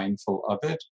being mindful of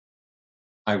it,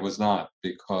 I was not,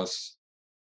 because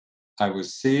I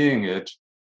was seeing it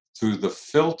through the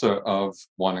filter of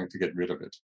wanting to get rid of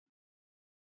it.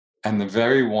 And the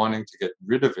very wanting to get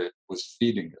rid of it was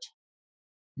feeding it.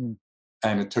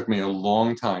 And it took me a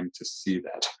long time to see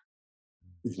that.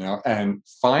 You know, and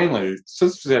finally,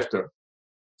 just after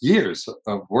years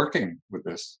of working with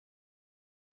this,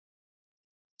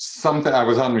 I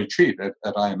was on retreat at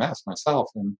IMS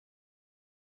myself, and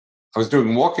I was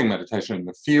doing walking meditation, and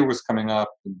the fear was coming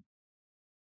up, and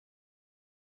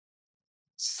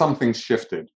something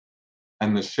shifted.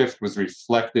 And the shift was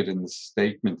reflected in the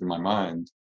statement in my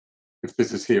mind: if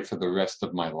this is here for the rest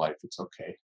of my life, it's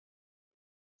okay.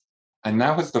 And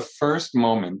that was the first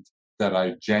moment that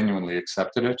I genuinely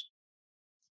accepted it.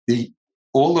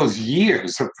 All those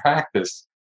years of practice,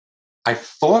 I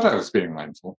thought I was being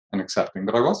mindful and accepting,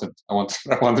 but I wasn't. I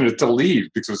wanted it to leave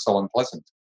because it was so unpleasant.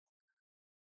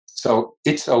 So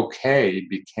it's okay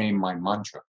became my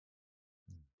mantra.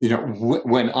 You know,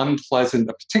 when unpleasant,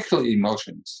 particularly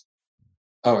emotions,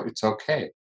 oh, it's okay.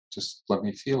 Just let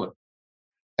me feel it.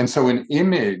 And so an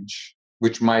image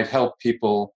which might help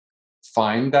people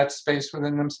find that space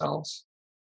within themselves.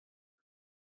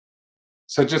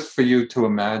 So just for you to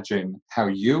imagine how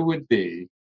you would be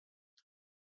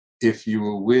if you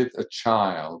were with a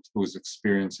child who was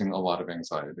experiencing a lot of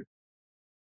anxiety,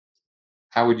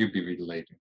 how would you be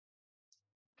relating?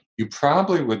 You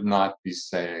probably would not be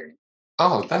saying,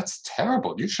 "Oh, that's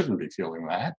terrible. You shouldn't be feeling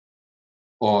that."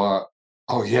 Or,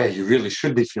 "Oh, yeah, you really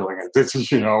should be feeling it." This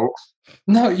is,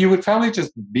 No, you would probably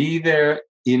just be there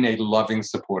in a loving,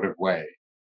 supportive way,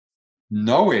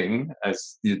 knowing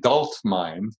as the adult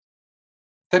mind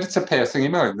that it's a passing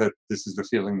emotion, that this is the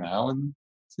feeling now, and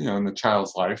in the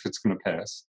child's life, it's going to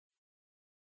pass.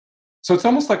 So it's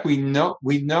almost like we know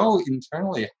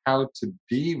internally how to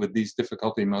be with these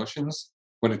difficult emotions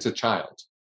when it's a child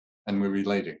and we're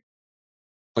relating.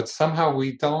 But somehow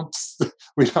we don't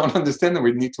we don't understand that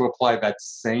we need to apply that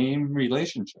same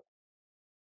relationship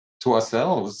to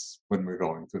ourselves when we're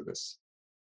going through this.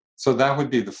 So that would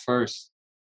be the first,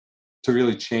 to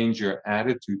really change your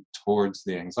attitude towards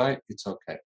the anxiety. It's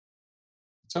okay.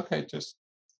 It's okay. Just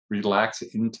relax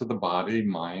into the body,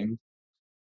 mind,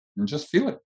 and just feel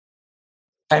it.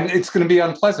 And it's going to be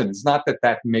unpleasant. It's not that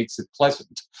that makes it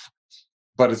pleasant,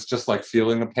 but it's just like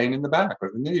feeling a pain in the back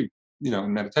or the knee.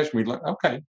 In meditation, we learn,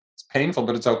 okay, it's painful,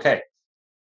 but it's okay.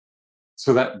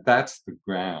 So that's the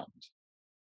ground.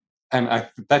 And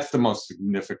that's the most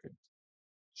significant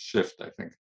shift, I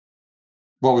think.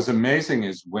 What was amazing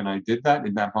is when I did that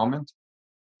in that moment,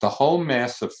 the whole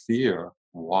mass of fear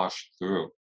washed through.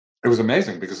 It was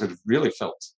amazing because it really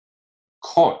felt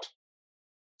caught.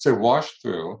 So it washed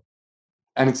through.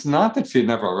 And it's not that fear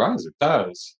never arises, it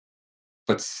does.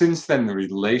 But since then, the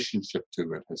relationship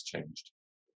to it has changed.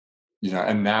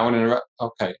 And now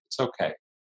okay, it's okay.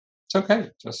 It's okay.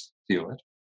 Just feel it.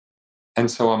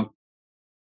 And so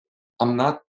I'm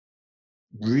not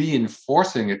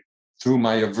reinforcing it through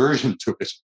my aversion to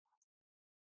it.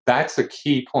 That's a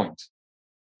key point.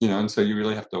 And so you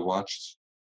really have to watch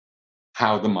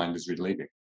how the mind is relating.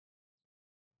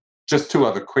 Just two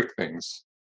other quick things.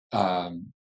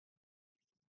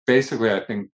 Basically, I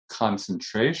think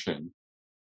concentration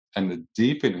and the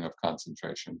deepening of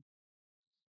concentration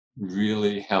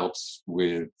really helps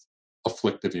with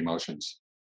afflictive emotions.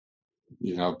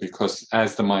 Because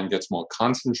as the mind gets more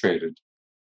concentrated,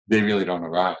 they really don't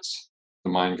arise.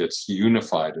 The mind gets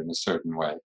unified in a certain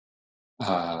way.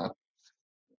 And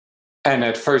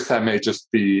at first, that may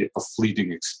just be a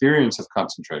fleeting experience of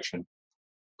concentration.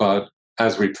 But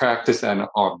as we practice and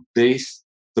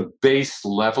the base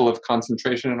level of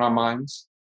concentration in our minds,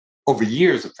 over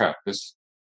years of practice,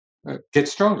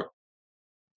 gets stronger.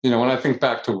 When I think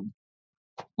back to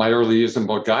my early years in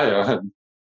Bodh Gaya,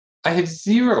 I had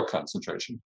zero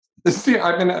concentration.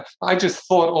 I just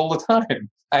thought all the time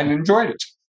and enjoyed it.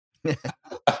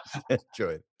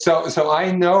 Enjoy it. So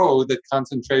I know that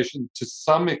concentration, to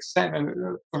some extent, and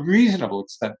a reasonable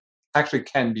extent, actually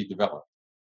can be developed.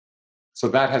 So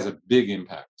that has a big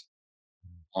impact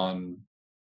on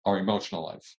our emotional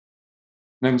life.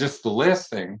 And then just the last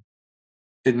thing,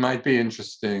 it might be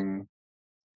interesting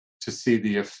to see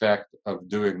the effect of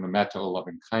doing the metta or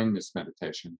loving kindness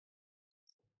meditation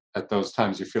at those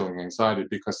times you're feeling anxiety,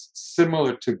 because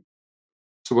similar to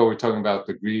what we're talking about,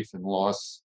 the grief and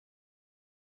loss,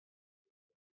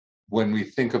 when we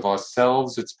think of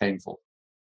ourselves, it's painful.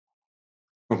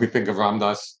 When we think of Ram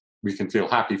Dass, we can feel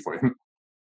happy for him.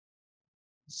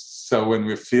 So when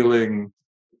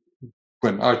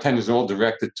our attention is all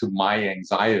directed to my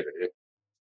anxiety,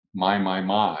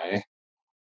 my,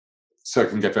 so it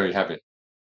can get very heavy.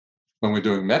 When we're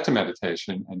doing metta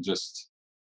meditation and just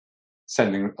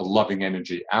sending a loving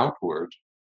energy outward,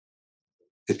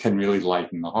 it can really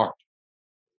lighten the heart.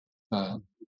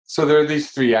 So there are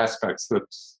these three aspects that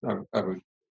I would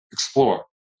explore.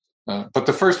 But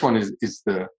the first one is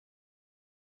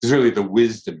really the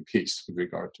wisdom piece with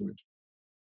regard to it.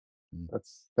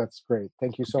 That's great.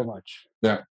 Thank you so much.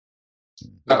 Yeah.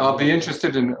 I'll be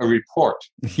interested in a report.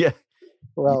 Yeah.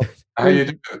 Well, how you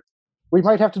do it. We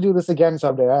might have to do this again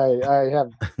someday. I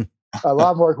have a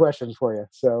lot more questions for you.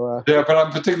 So yeah, but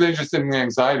I'm particularly interested in the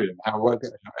anxiety and how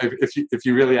if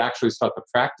you really actually start to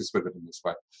practice with it in this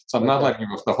way. So I'm not letting you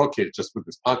off the hook here just with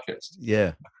this podcast.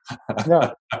 Yeah.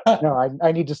 No,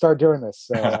 I need to start doing this.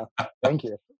 So thank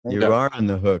you. You are on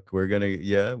the hook. We're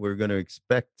gonna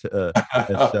expect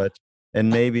as such. And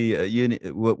maybe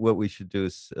what we should do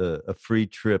is a free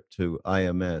trip to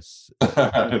IMS.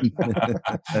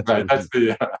 Right, that's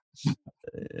the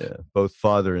yeah, both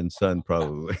father and son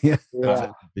probably.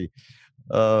 Yeah.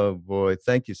 Oh boy,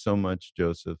 thank you so much,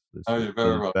 Joseph. You're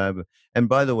very welcome. And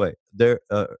by the way,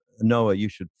 Noah, you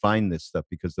should find this stuff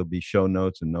because there'll be show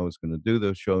notes, and Noah's going to do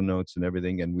those show notes and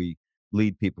everything. And we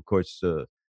lead people, of course.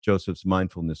 Joseph's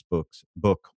mindfulness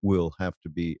book will have to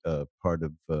be part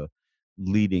of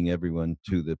leading everyone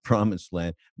to the promised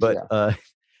land. But Yeah.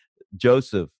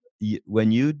 Joseph,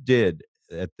 when you did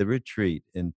at the retreat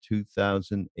in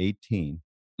 2018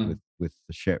 Mm. with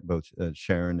both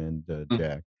Sharon and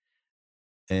Jack,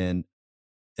 and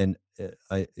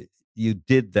you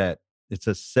did that. It's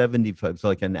a 75. It's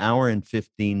like an hour and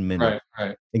 15 minute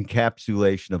Right.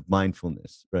 encapsulation of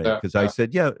mindfulness, right? Yeah, Because I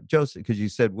said, yeah, Joseph, because you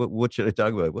said, what should I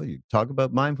talk about? Well, you talk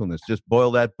about mindfulness. Just boil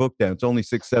that book down. It's only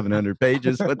 600-700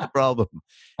 pages. What's the problem?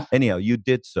 Anyhow, you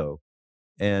did so,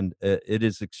 and it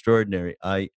is extraordinary.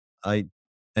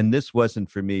 And this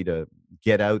wasn't for me to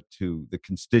get out to the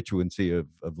constituency of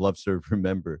Love, Serve,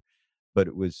 Remember, but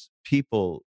it was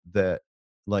people that,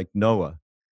 like Noah,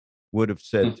 would have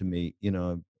said to me,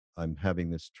 I'm having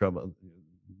this trouble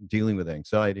dealing with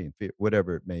anxiety and fear,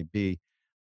 whatever it may be.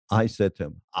 I said to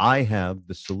him, I have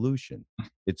the solution.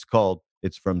 It's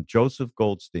from Joseph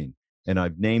Goldstein, and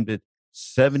I've named it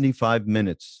 75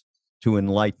 Minutes to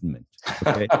Enlightenment.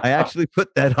 Okay. I actually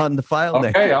put that on the file name.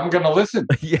 Okay, I'm going to listen.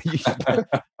 Yeah, you should.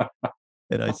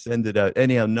 And I send it out.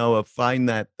 Anyhow, Noah, find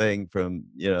that thing from,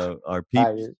 our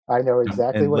people. I know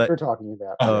exactly what you're talking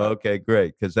about. Oh, okay,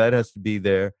 great. Because that has to be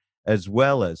there, as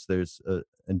well as there's,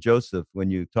 and Joseph, when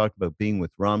you talked about being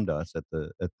with Ram Dass at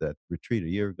that retreat a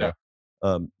year ago,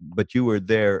 but you were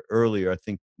there earlier, I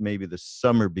think maybe the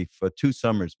summer before, 2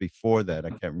 summers before that, I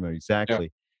can't remember exactly. Yeah.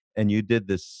 And you did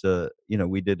this,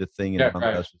 we did a thing in Ram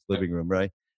Dass's living room,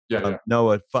 right? Yeah.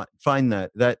 Noah, find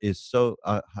that. That is so,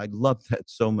 I love that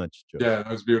so much, Joseph. Yeah, that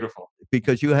was beautiful.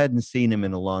 Because you hadn't seen him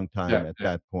in a long time at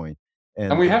that point.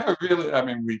 And we have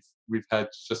we've had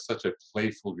just such a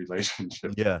playful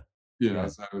relationship. Yeah.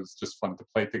 So it was just fun to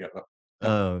play together.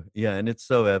 Oh, yeah, and it's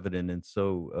so evident and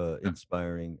so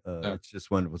inspiring. It's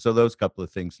just wonderful. So those couple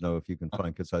of things, Noah, if you can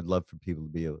find, because I'd love for people to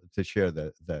be able to share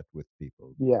that with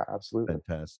people. Yeah, absolutely.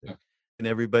 Fantastic. Yeah. And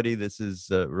everybody, this is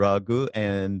Raghu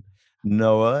and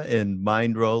Noah in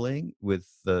Mind Rolling with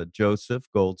Joseph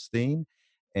Goldstein.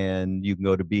 And you can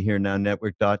go to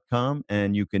BeHereNowNetwork.com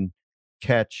and you can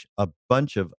catch a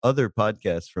bunch of other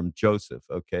podcasts from Joseph,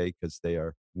 okay, because they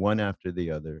are one after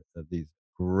the other, these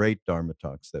great Dharma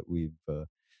talks that we've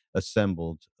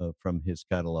assembled from his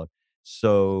catalog.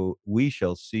 So we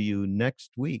shall see you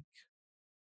next week.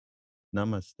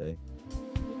 Namaste.